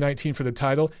November 2019 for the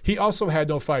title. He also had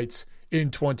no fights in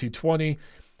 2020.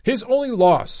 His only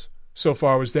loss so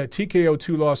far was that TKO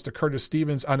 2 loss to Curtis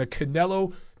Stevens on a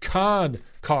Canelo Khan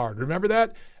card. Remember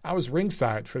that? I was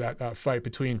ringside for that fight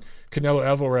between Canelo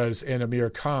Alvarez and Amir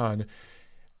Khan.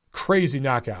 Crazy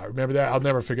knockout. Remember that? I'll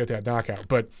never forget that knockout.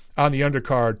 But on the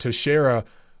undercard, Teixeira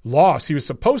lost. He was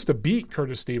supposed to beat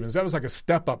Curtis Stevens. That was like a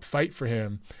step-up fight for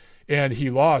him, and he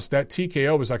lost. That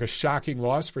TKO was like a shocking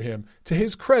loss for him. To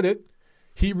his credit,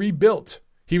 he rebuilt.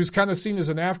 He was kind of seen as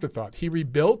an afterthought. He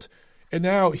rebuilt, and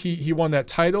now he won that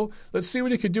title. Let's see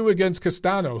what he could do against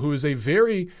Castano, who is a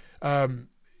very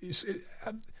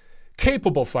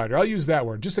capable fighter. I'll use that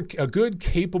word. Just a good,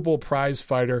 capable prize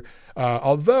fighter.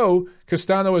 Although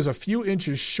Castano is a few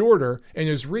inches shorter and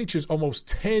his reach is almost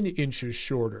 10 inches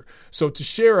shorter. So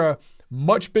Teixeira,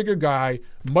 much bigger guy,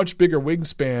 much bigger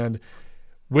wingspan.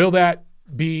 Will that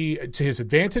be to his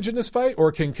advantage in this fight,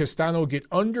 or can Castano get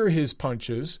under his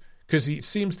punches? Because he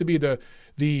seems to be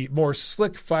the more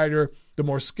slick fighter, the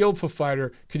more skillful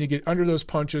fighter. Can he get under those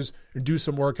punches and do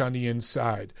some work on the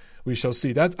inside? We shall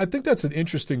see. I think that's an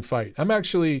interesting fight.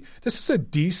 This is a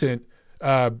decent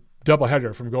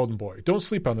doubleheader from Golden Boy. Don't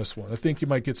sleep on this one. I think you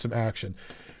might get some action.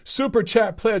 Super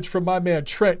chat pledge from my man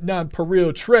Trent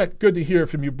Nonpareil. Trent, good to hear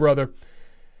from you, brother.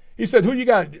 He said, who you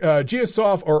got,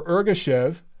 Giasov or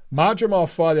Ergashev? Madrimov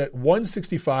fought at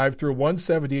 165 through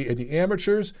 170 in the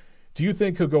amateurs. Do you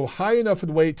think he'll go high enough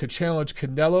in weight to challenge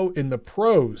Canelo in the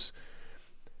pros?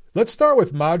 Let's start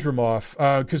with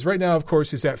Madrimov, because right now, of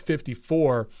course, he's at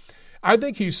 54. I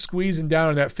think he's squeezing down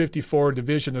in that 54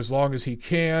 division as long as he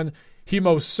can. He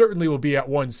most certainly will be at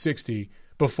 160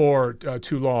 before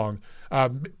too long,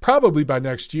 probably by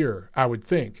next year, I would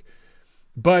think.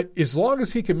 But as long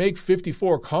as he can make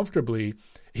 54 comfortably,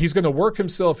 he's going to work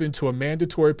himself into a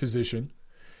mandatory position.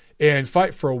 and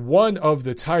fight for one of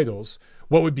the titles.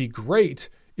 What would be great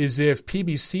is if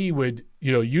PBC would,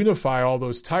 unify all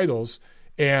those titles,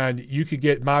 and you could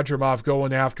get Madrimov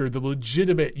going after the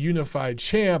legitimate unified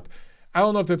champ. I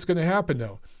don't know if that's going to happen,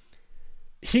 though.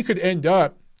 He could end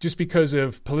up, just because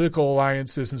of political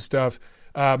alliances and stuff,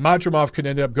 Madrimov could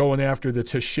end up going after the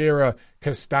Teixeira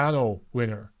Castano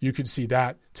winner. You could see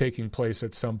that taking place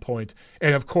at some point.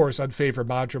 And, of course, I'd favor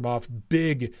Madrimov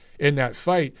big in that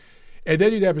fight. And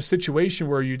then you'd have a situation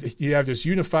where you have this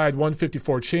unified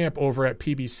 154 champ over at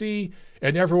PBC,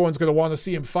 and everyone's going to want to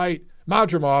see him fight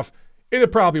Madrimov, and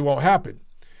it probably won't happen.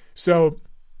 So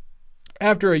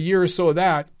after a year or so of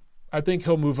that, I think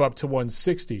he'll move up to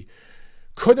 160.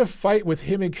 Could a fight with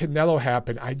him and Canelo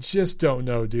happen? I just don't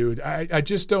know, dude. I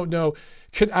just don't know.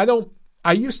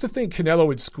 I used to think Canelo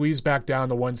would squeeze back down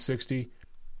to 160.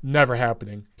 Never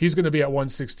happening. He's going to be at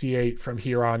 168 from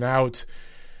here on out.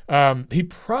 He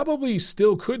probably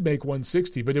still could make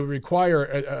 160, but it would require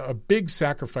a big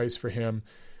sacrifice for him.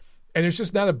 And it's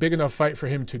just not a big enough fight for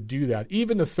him to do that.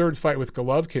 Even the third fight with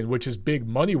Golovkin, which is big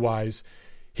money-wise,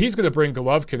 he's going to bring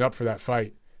Golovkin up for that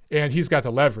fight. And he's got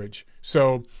the leverage.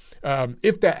 So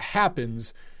if that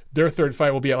happens, their third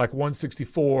fight will be at like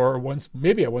 164 or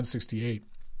maybe at 168.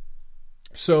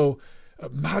 So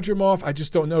Madrimov, I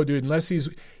just don't know, dude. Unless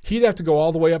he'd have to go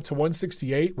all the way up to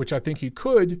 168, which I think he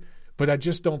could, but I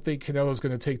just don't think Canelo's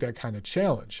going to take that kind of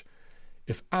challenge.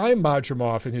 If I'm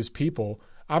Madrimov and his people,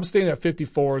 I'm staying at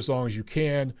 54 as long as you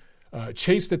can.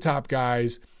 Chase the top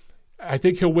guys. I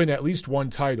think he'll win at least one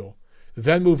title,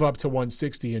 then move up to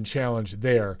 160 and challenge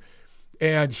there.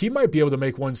 And he might be able to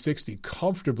make 160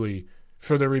 comfortably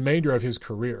for the remainder of his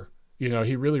career.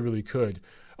 He really, really could.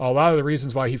 A lot of the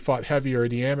reasons why he fought heavier in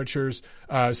the amateurs,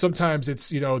 sometimes it's,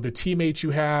 the teammates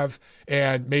you have,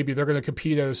 and maybe they're going to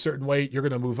compete at a certain weight. You're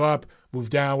going to move up,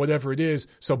 move down, whatever it is,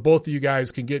 so both of you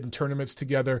guys can get in tournaments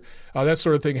together. That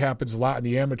sort of thing happens a lot in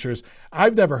the amateurs.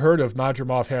 I've never heard of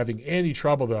Madrimov having any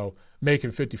trouble, though, making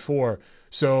 54.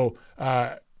 So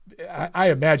I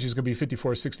imagine he's going to be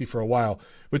 54-60 for a while.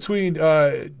 Between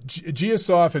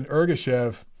Giasov and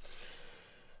Ergashev,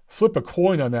 flip a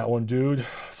coin on that one, dude.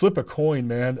 Flip a coin,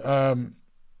 man.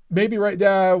 Maybe right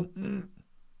now,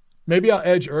 maybe I'll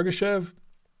edge Ergashev,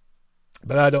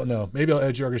 but I don't know. Maybe I'll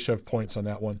edge Ergashev points on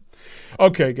that one.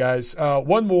 Okay, guys.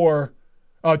 One more.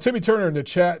 Timmy Turner in the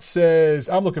chat says,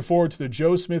 I'm looking forward to the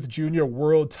Joe Smith Jr.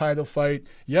 world title fight.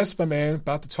 Yes, my man.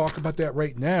 About to talk about that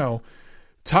right now.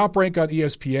 Top Rank on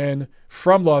ESPN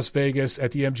from Las Vegas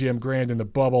at the MGM Grand in the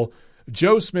bubble.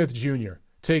 Joe Smith Jr.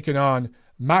 taking on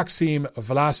Maxim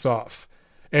Vlasov.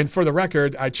 And for the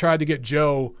record, I tried to get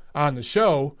Joe on the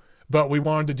show, but we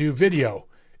wanted to do video.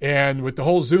 And with the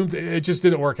whole Zoom, it just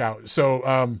didn't work out.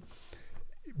 So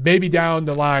maybe down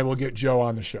the line we'll get Joe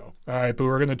on the show. All right, but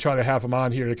we're going to try to have him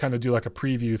on here to kind of do like a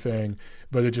preview thing,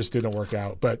 but it just didn't work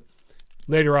out. But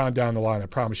later on down the line, I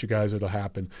promise you guys it'll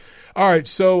happen. All right,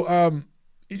 so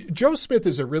Joe Smith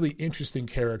is a really interesting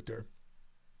character.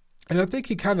 And I think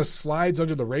he kind of slides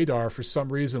under the radar for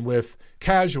some reason with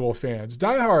casual fans.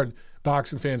 Diehard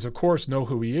boxing fans, of course, know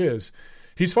who he is.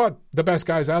 He's fought the best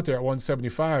guys out there at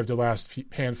 175 the last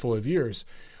handful of years.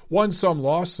 Won some,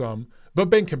 lost some, but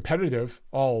been competitive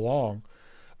all along.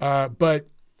 But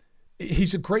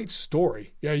he's a great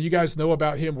story. Yeah, you guys know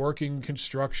about him working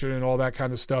construction and all that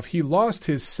kind of stuff. He lost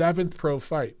his 7th pro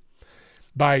fight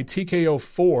by TKO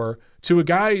 4 to a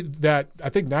guy that I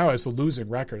think now has a losing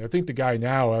record. I think the guy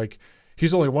now,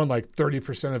 he's only won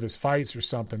 30% of his fights or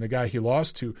something, the guy he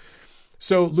lost to.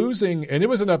 So losing, and it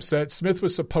was an upset. Smith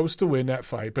was supposed to win that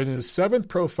fight, but in his 7th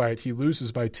pro fight, he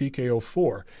loses by TKO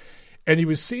 4. And he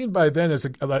was seen by then as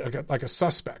like a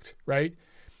suspect, right?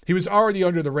 He was already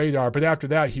under the radar, but after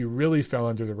that, he really fell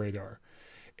under the radar.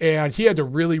 And he had to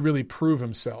really, really prove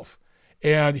himself.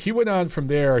 And he went on from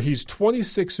there. He's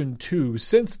 26-2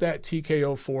 since that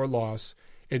TKO 4 loss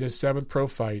in his 7th pro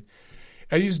fight.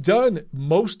 And he's done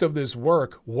most of this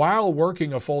work while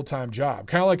working a full-time job,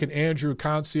 kind of like an Andrew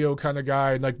Concio kind of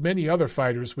guy, and like many other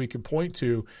fighters we can point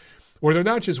to, where they're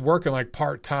not just working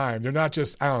part-time. They're not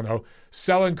just,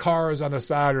 selling cars on the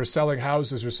side or selling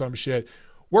houses or some shit.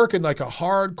 Working like a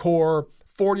hardcore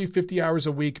 40, 50 hours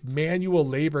a week manual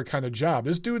labor kind of job.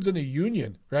 This dude's in a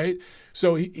union, right?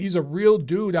 So he's a real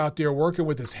dude out there working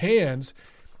with his hands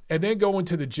and then going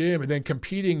to the gym and then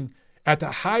competing at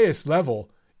the highest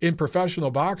level in professional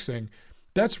boxing.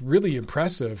 That's really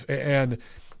impressive. And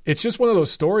it's just one of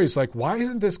those stories why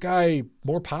isn't this guy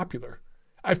more popular?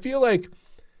 I feel like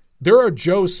there are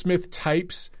Joe Smith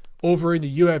types over in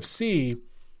the UFC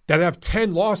that have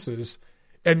 10 losses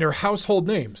and they're household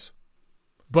names.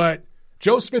 But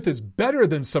Joe Smith is better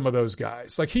than some of those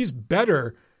guys. He's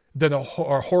better than a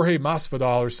Jorge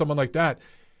Masvidal or someone like that.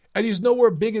 And he's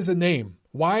nowhere big as a name.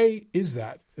 Why is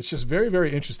that? It's just very,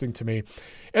 very interesting to me.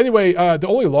 Anyway, the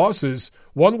only losses,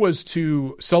 one was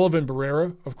to Sullivan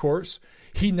Barrera, of course.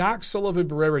 He knocked Sullivan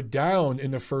Barrera down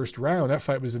in the first round. That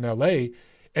fight was in L.A.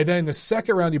 And then in the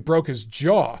second round, he broke his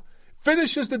jaw.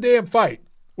 Finishes the damn fight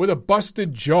with a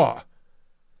busted jaw.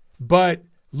 But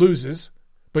loses.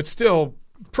 But still,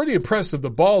 pretty impressive, the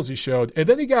balls he showed. And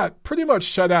then he got pretty much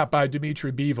shut out by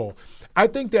Dimitri Bivol. I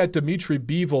think that Dimitri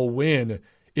Bivol win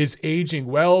is aging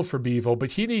well for Bivol,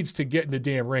 but he needs to get in the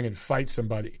damn ring and fight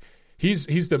somebody. He's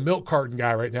the milk carton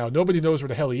guy right now. Nobody knows where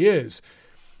the hell he is.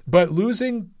 But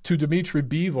losing to Dimitri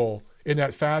Bivol in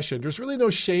that fashion, there's really no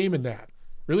shame in that.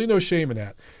 Really no shame in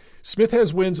that. Smith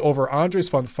has wins over Andres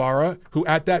Fonfara, who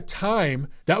at that time,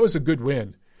 that was a good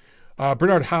win.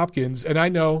 Bernard Hopkins, and I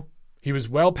know he was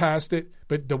well past it,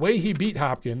 but the way he beat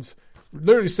Hopkins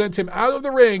literally sent him out of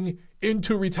the ring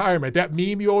into retirement. That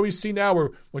meme you always see now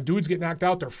where when dudes get knocked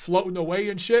out, they're floating away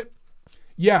and shit.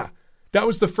 Yeah, that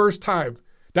was the first time.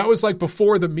 That was like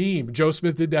before the meme. Joe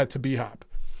Smith did that to B-Hop.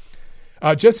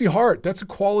 Jesse Hart, that's a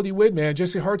quality win, man.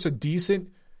 Jesse Hart's a decent,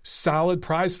 solid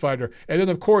prize fighter. And then,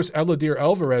 of course, Eleider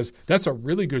Alvarez, that's a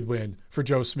really good win for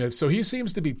Joe Smith. So he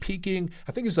seems to be peaking.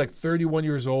 I think he's like 31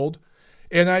 years old.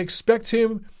 And I expect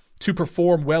him to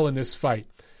perform well in this fight.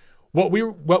 What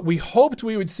we hoped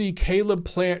we would see Caleb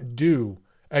Plant do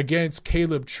against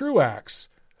Caleb Truax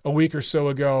a week or so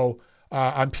ago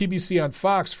on PBC on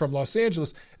Fox from Los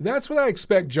Angeles, that's what I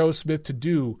expect Joe Smith to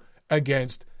do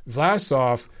against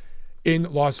Vlasov in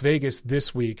Las Vegas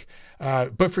this week.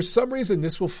 But for some reason,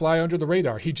 this will fly under the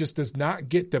radar. He just does not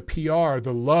get the PR,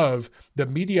 the love, the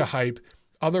media hype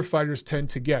other fighters tend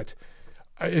to get.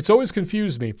 It's always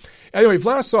confused me. Anyway,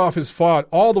 Vlasov has fought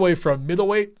all the way from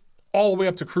middleweight all the way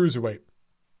up to cruiserweight.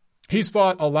 He's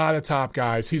fought a lot of top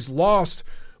guys. He's lost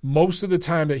most of the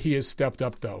time that he has stepped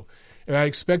up, though. And I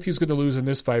expect he's going to lose in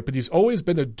this fight, but he's always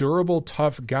been a durable,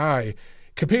 tough guy,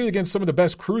 competing against some of the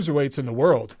best cruiserweights in the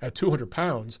world at 200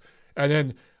 pounds, and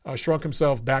then shrunk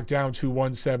himself back down to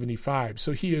 175.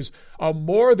 So he is a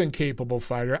more than capable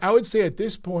fighter. I would say at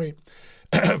this point,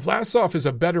 Vlasov is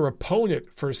a better opponent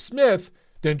for Smith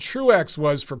than Truax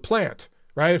was for Plant,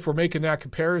 right? If we're making that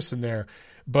comparison there.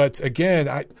 But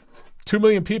again, 2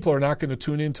 million people are not going to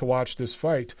tune in to watch this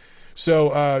fight.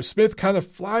 So Smith kind of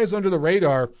flies under the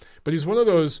radar, but he's one of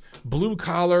those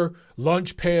blue-collar,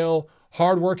 lunch pail,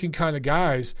 hardworking kind of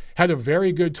guys. Had a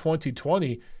very good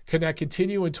 2020. Can that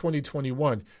continue in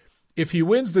 2021? If he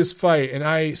wins this fight, and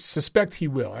I suspect he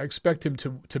will, I expect him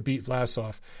to beat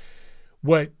Vlasov.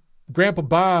 What Grandpa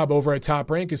Bob over at Top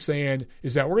Rank is saying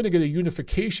is that we're going to get a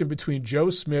unification between Joe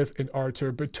Smith and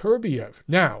Artur Beterbiev.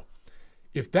 Now,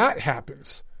 if that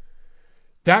happens,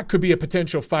 that could be a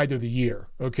potential fight of the year,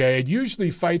 okay? And usually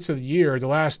fights of the year, the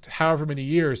last however many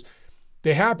years,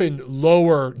 they happen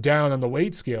lower down on the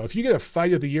weight scale. If you get a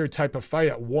fight of the year type of fight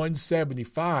at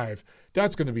 175,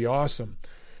 that's going to be awesome.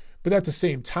 But at the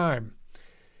same time,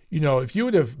 if you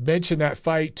would have mentioned that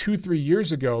fight 2-3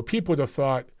 years ago, people would have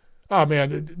thought, oh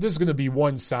man, this is going to be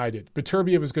one-sided.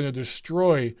 Beterbiev is going to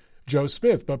destroy Joe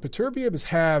Smith. But Beterbiev has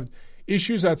had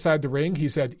issues outside the ring.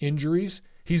 He's had injuries.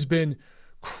 He's been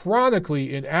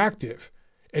chronically inactive.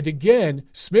 And again,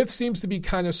 Smith seems to be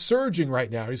kind of surging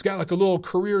right now. He's got like a little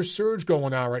career surge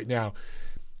going on right now.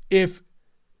 If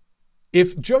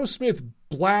Joe Smith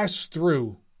blasts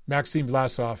through Maxim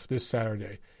Vlasov this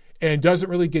Saturday and doesn't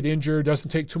really get injured,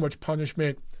 doesn't take too much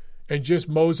punishment, and just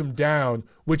mows him down,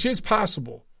 which is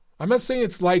possible. I'm not saying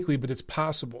it's likely, but it's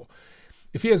possible.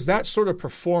 If he has that sort of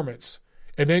performance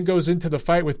and then goes into the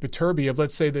fight with Beterbiev,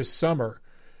 let's say this summer,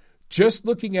 just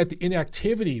looking at the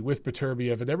inactivity with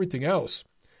Beterbiev and everything else,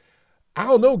 I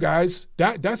don't know, guys.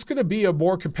 That's going to be a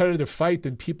more competitive fight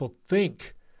than people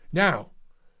think. Now,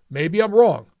 maybe I'm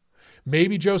wrong.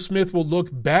 Maybe Joe Smith will look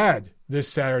bad this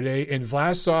Saturday and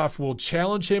Vlasov will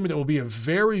challenge him and it will be a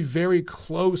very, very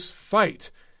close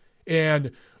fight.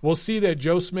 And we'll see that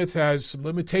Joe Smith has some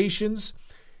limitations.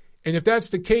 And if that's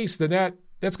the case, then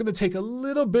that's going to take a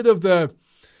little bit of the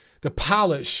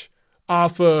polish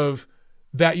off of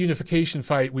that unification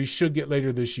fight we should get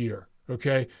later this year,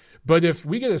 okay? But if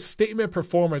we get a statement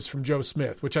performance from Joe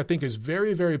Smith, which I think is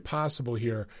very, very possible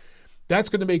here, that's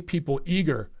going to make people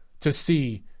eager to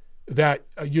see that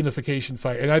unification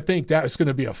fight. And I think that is going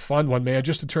to be a fun one, man,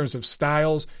 just in terms of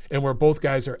styles and where both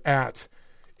guys are at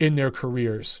in their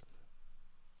careers.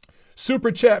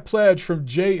 Super chat pledge from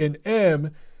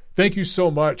J&M. Thank you so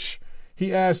much.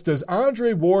 He asked, does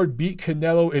Andre Ward beat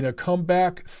Canelo in a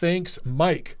comeback? Thanks,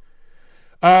 Mike.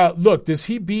 Look, does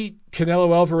he beat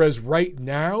Canelo Alvarez right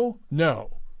now? No.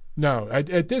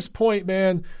 At this point,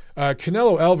 man,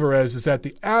 Canelo Alvarez is at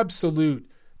the absolute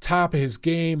top of his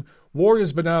game. Ward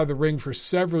has been out of the ring for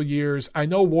several years. I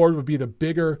know Ward would be the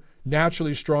bigger,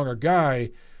 naturally stronger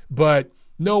guy, but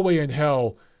no way in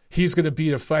hell he's going to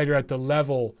beat a fighter at the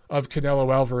level of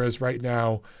Canelo Alvarez right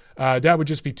now. That would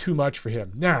just be too much for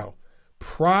him. Now,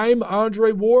 prime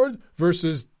Andre Ward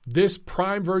versus this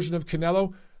prime version of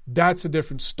Canelo, that's a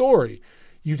different story.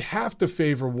 You'd have to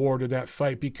favor Ward in that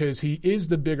fight because he is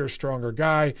the bigger, stronger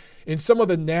guy. And some of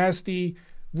the nasty,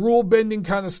 rule-bending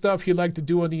kind of stuff he'd like to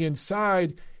do on the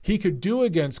inside, he could do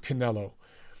against Canelo.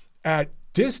 At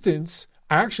distance,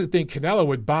 I actually think Canelo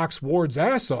would box Ward's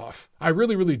ass off. I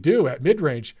really, really do at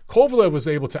mid-range. Kovalev was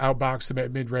able to outbox him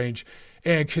at mid-range,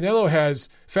 and Canelo has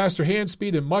faster hand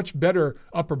speed and much better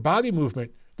upper body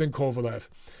movement than Kovalev.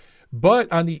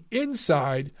 But on the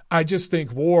inside, I just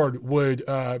think Ward would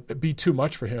be too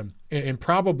much for him and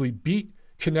probably beat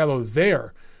Canelo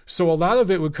there. So a lot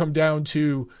of it would come down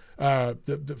to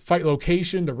the fight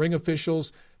location, the ring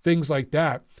officials, things like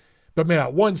that. But, man,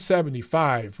 at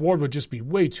 175, Ward would just be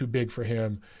way too big for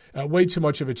him, way too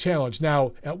much of a challenge.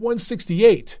 Now, at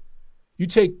 168, you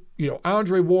take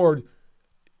Andre Ward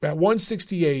at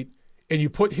 168 and you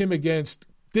put him against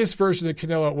this version of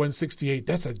Canelo at 168,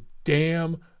 that's a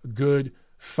damn good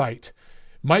fight.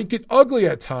 Might get ugly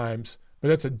at times, but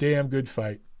that's a damn good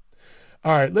fight.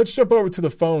 All right, let's jump over to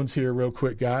the phones here real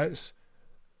quick, guys.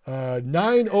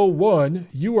 901,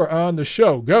 you are on the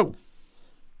show. Go.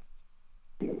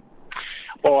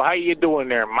 Well, how you doing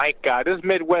there, Mike? This is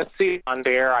Midwest C on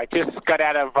there. I just got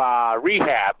out of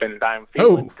rehab, and I'm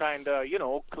feeling kind of,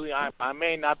 clean. I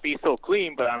may not be so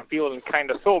clean, but I'm feeling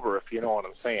kind of sober, if you know what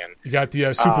I'm saying. You got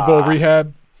the Super Bowl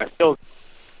rehab? I still.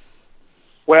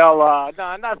 Well,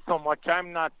 no, not so much.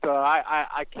 I'm not.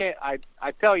 I can't.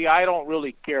 I tell you, I don't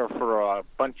really care for a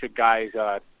bunch of guys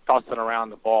tossing around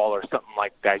the ball or something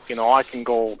like that. I can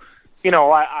go.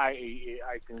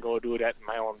 I can go do that in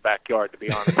my own backyard, to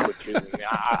be honest with you. And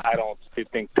I don't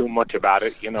think too much about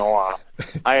it.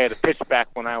 I had a pitchback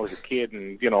when I was a kid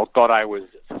and, thought I was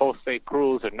Jose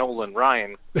Cruz or Nolan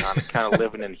Ryan. I'm kind of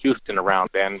living in Houston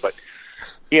around then. But,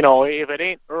 if it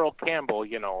ain't Earl Campbell,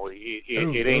 it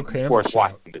ain't worth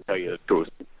watching, to tell you the truth.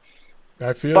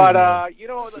 I feel but,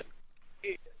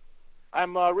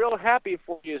 I'm real happy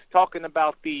for you talking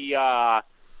about the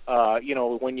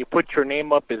when you put your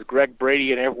name up as Greg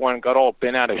Brady and everyone got all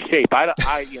bent out of shape.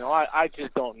 I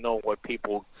just don't know what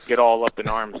people get all up in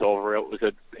arms over.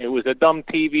 It was a dumb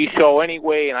TV show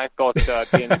anyway, and I thought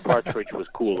Danny Partridge was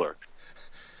cooler.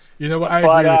 You know what? I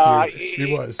agree with you.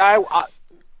 He was.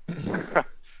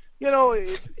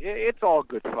 It's all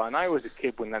good fun. I was a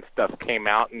kid when that stuff came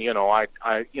out, and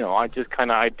I just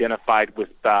kind of identified with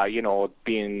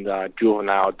being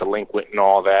juvenile delinquent and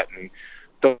all that, and.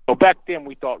 So back then,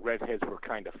 we thought redheads were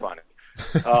kind of funny.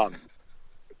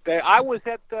 I was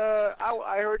at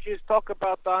I heard you talk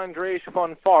about Andres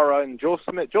Fonfara and Joe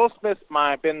Smith. Joe Smith's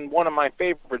been one of my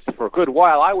favorites for a good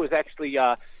while. I was actually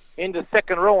in the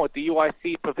second row at the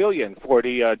UIC Pavilion for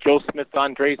the Joe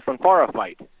Smith-Andres Fonfara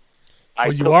fight.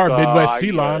 Well, you are Midwest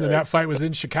Ceylon, and that fight was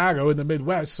in Chicago in the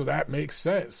Midwest, so that makes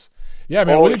sense. Yeah,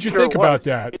 man, what did you think about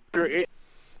that?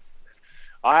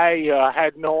 I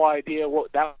had no idea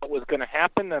what that was going to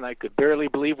happen, and I could barely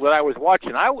believe what I was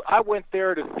watching. I went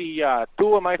there to see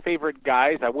two of my favorite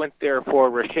guys. I went there for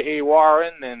Rashay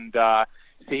Warren and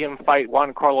see him fight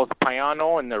Juan Carlos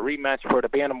Payano in the rematch for the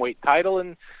bantamweight title.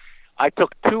 And I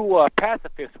took two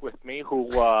pacifists with me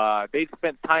who they'd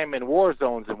spent time in war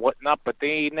zones and whatnot, but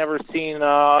they'd never seen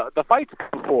the fights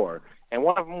before. And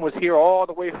one of them was here all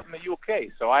the way from the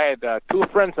UK. So I had two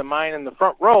friends of mine in the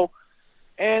front row,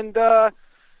 and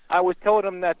I was telling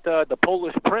them that the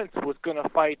Polish Prince was going to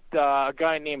fight a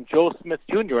guy named Joe Smith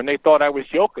Jr., and they thought I was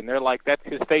joking. They're like, that's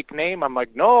his fake name? I'm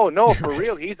like, no, for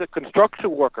real. He's a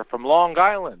construction worker from Long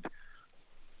Island.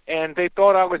 And they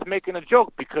thought I was making a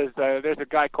joke because there's a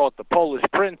guy called the Polish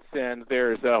Prince, and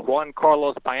there's Juan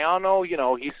Carlos Payano.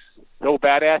 He's so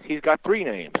badass, he's got three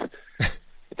names.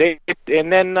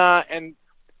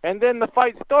 And then the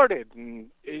fight started, and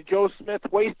Joe Smith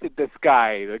wasted this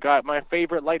guy, my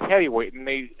favorite light heavyweight,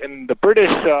 and the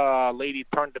British lady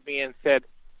turned to me and said,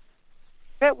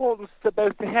 "That wasn't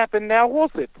supposed to happen now, was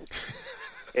it?"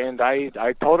 And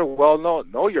I told her, "Well,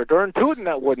 no, you're darn tootin'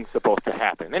 that wasn't supposed to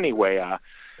happen." Anyway, our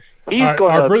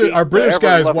British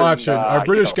guys watching, our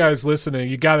British guys listening,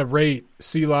 you got to rate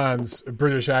Ceylon's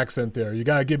British accent there. You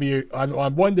got to give me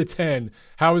on 1 to 10.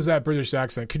 How is that British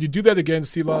accent? Can you do that again,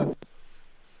 Ceylon?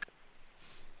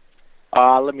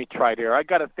 Let me try there. I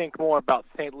got to think more about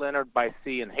St. Leonard by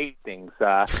Sea and Hastings.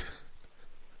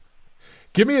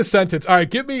 Give me a sentence. All right,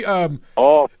 give me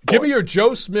give me your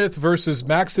Joe Smith versus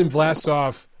Maxim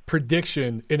Vlasov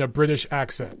prediction in a British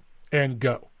accent, and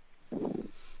go.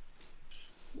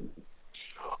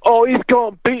 Oh, he's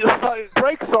going to beat the fucking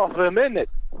brakes off him, isn't it?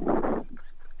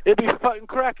 It'd be fucking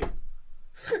cracking.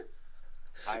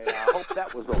 I hope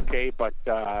that was okay, but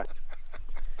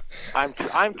I'm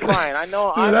trying. I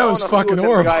know. Dude, that was fucking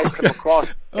horrible.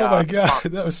 Oh my god,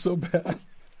 that was so bad.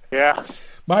 Yeah.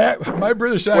 My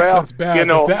British accent's bad. You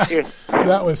know, but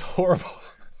that was horrible.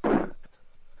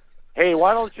 Hey,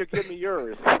 why don't you give me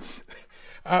yours?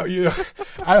 You know,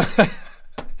 I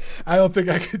don't think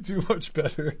I could do much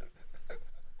better.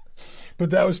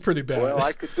 But that was pretty bad. Well,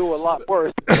 I could do a lot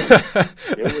worse. It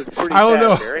was pretty I don't bad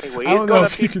know. there. Anyway, I don't know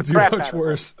if you could do much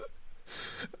worse.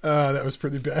 That was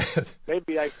pretty bad.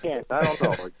 Maybe I can't. I don't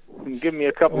know. Give me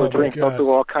a couple of drinks. I'll do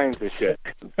all kinds of shit.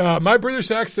 My British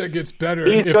accent gets better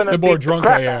the more drunk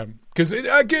I am. Because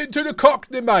I get into the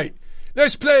cockney, mate.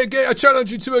 Let's play a game. I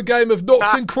challenge you to a game of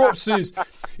noughts and crosses.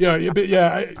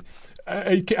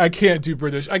 I can't do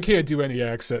British. I can't do any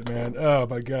accent, man. Oh,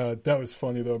 my God. That was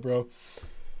funny, though, bro.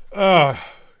 That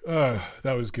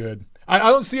was good. I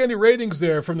don't see any ratings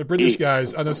there from the British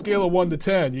guys on a scale of 1 to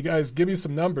 10. You guys give me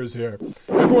some numbers here.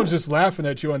 Everyone's just laughing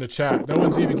at you on the chat. No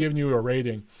one's even giving you a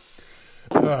rating.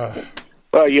 Well,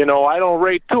 you know, I don't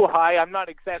rate too high. I'm not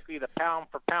exactly the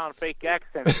pound-for-pound fake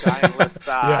accent guy unless,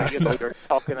 you're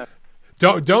talking.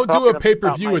 Don't do a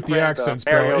pay-per-view with the accents,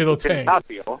 bro. It'll tank.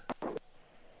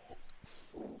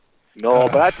 No,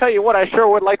 but I tell you what, I sure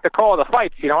would like to call the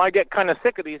fights. You know, I get kind of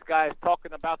sick of these guys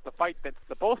talking about the fight that's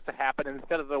supposed to happen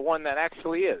instead of the one that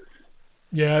actually is.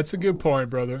 Yeah, that's a good point,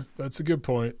 brother. That's a good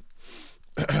point.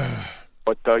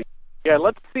 But,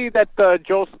 let's see that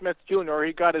Joe Smith Jr.,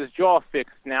 he got his jaw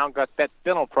fixed now, got that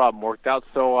dental problem worked out.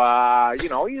 So,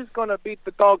 he's going to beat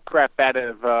the dog crap out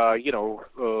of,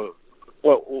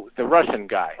 the Russian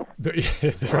guy. The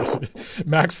Russian.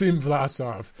 Maxim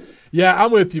Vlasov. Yeah,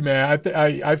 I'm with you, man.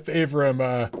 I favor him.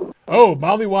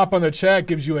 Mollywop on the chat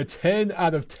gives you a 10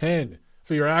 out of 10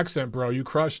 for your accent, bro. You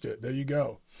crushed it. There you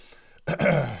go.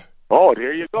 Oh,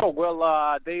 there you go.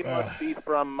 Well, they must be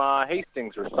from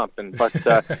Hastings or something. But,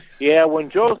 when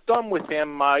Joe's done with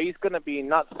him, he's going to be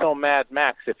not so Mad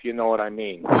Max, if you know what I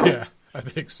mean. Yeah, I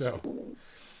think so.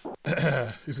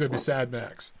 He's going to be Sad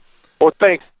Max. Well,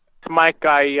 thanks, Mike.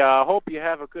 I hope you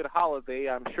have a good holiday.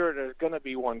 I'm sure there's going to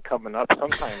be one coming up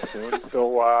sometime soon.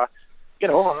 So,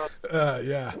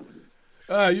 yeah.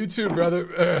 You too,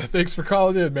 brother. Thanks for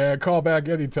calling in, man. Call back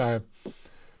anytime.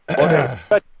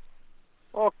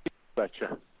 Oh, you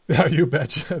betcha. You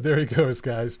betcha. There he goes,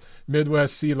 guys.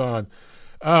 Midwest Ceylon.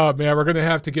 Oh, man, we're going to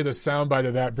have to get a soundbite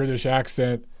of that British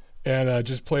accent and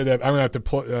just play that. I'm going to have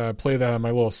to play that on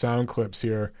my little sound clips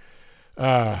here.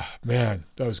 Man,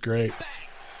 that was great.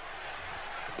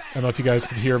 I don't know if you guys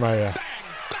could hear my...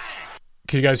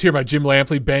 Can you guys hear my Jim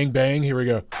Lampley bang, bang? Here we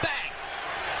go.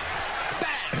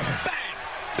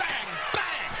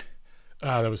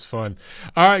 That was fun.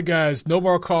 All right, guys, no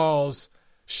more calls.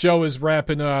 Show is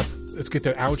wrapping up. Let's get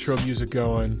that outro music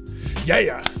going.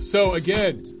 Yeah. So,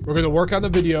 again, we're going to work on the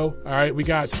video. All right, we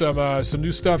got some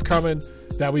new stuff coming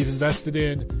that we've invested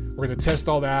in. We're going to test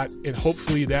all that, and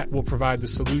hopefully that will provide the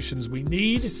solutions we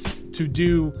need to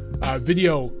do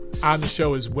video on the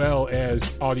show as well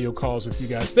as audio calls with you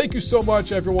guys. Thank you so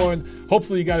much, everyone.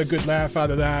 Hopefully you got a good laugh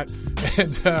out of that,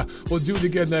 and we'll do it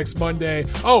again next Monday.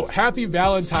 Oh, happy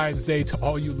Valentine's Day to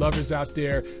all you lovers out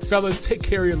there. Fellas, take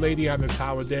care of your lady on this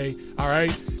holiday, all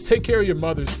right? Take care of your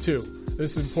mothers, too.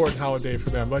 This is an important holiday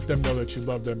for them. Let them know that you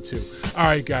love them, too. All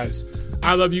right, guys.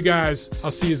 I love you guys.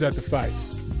 I'll see you at the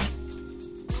fights.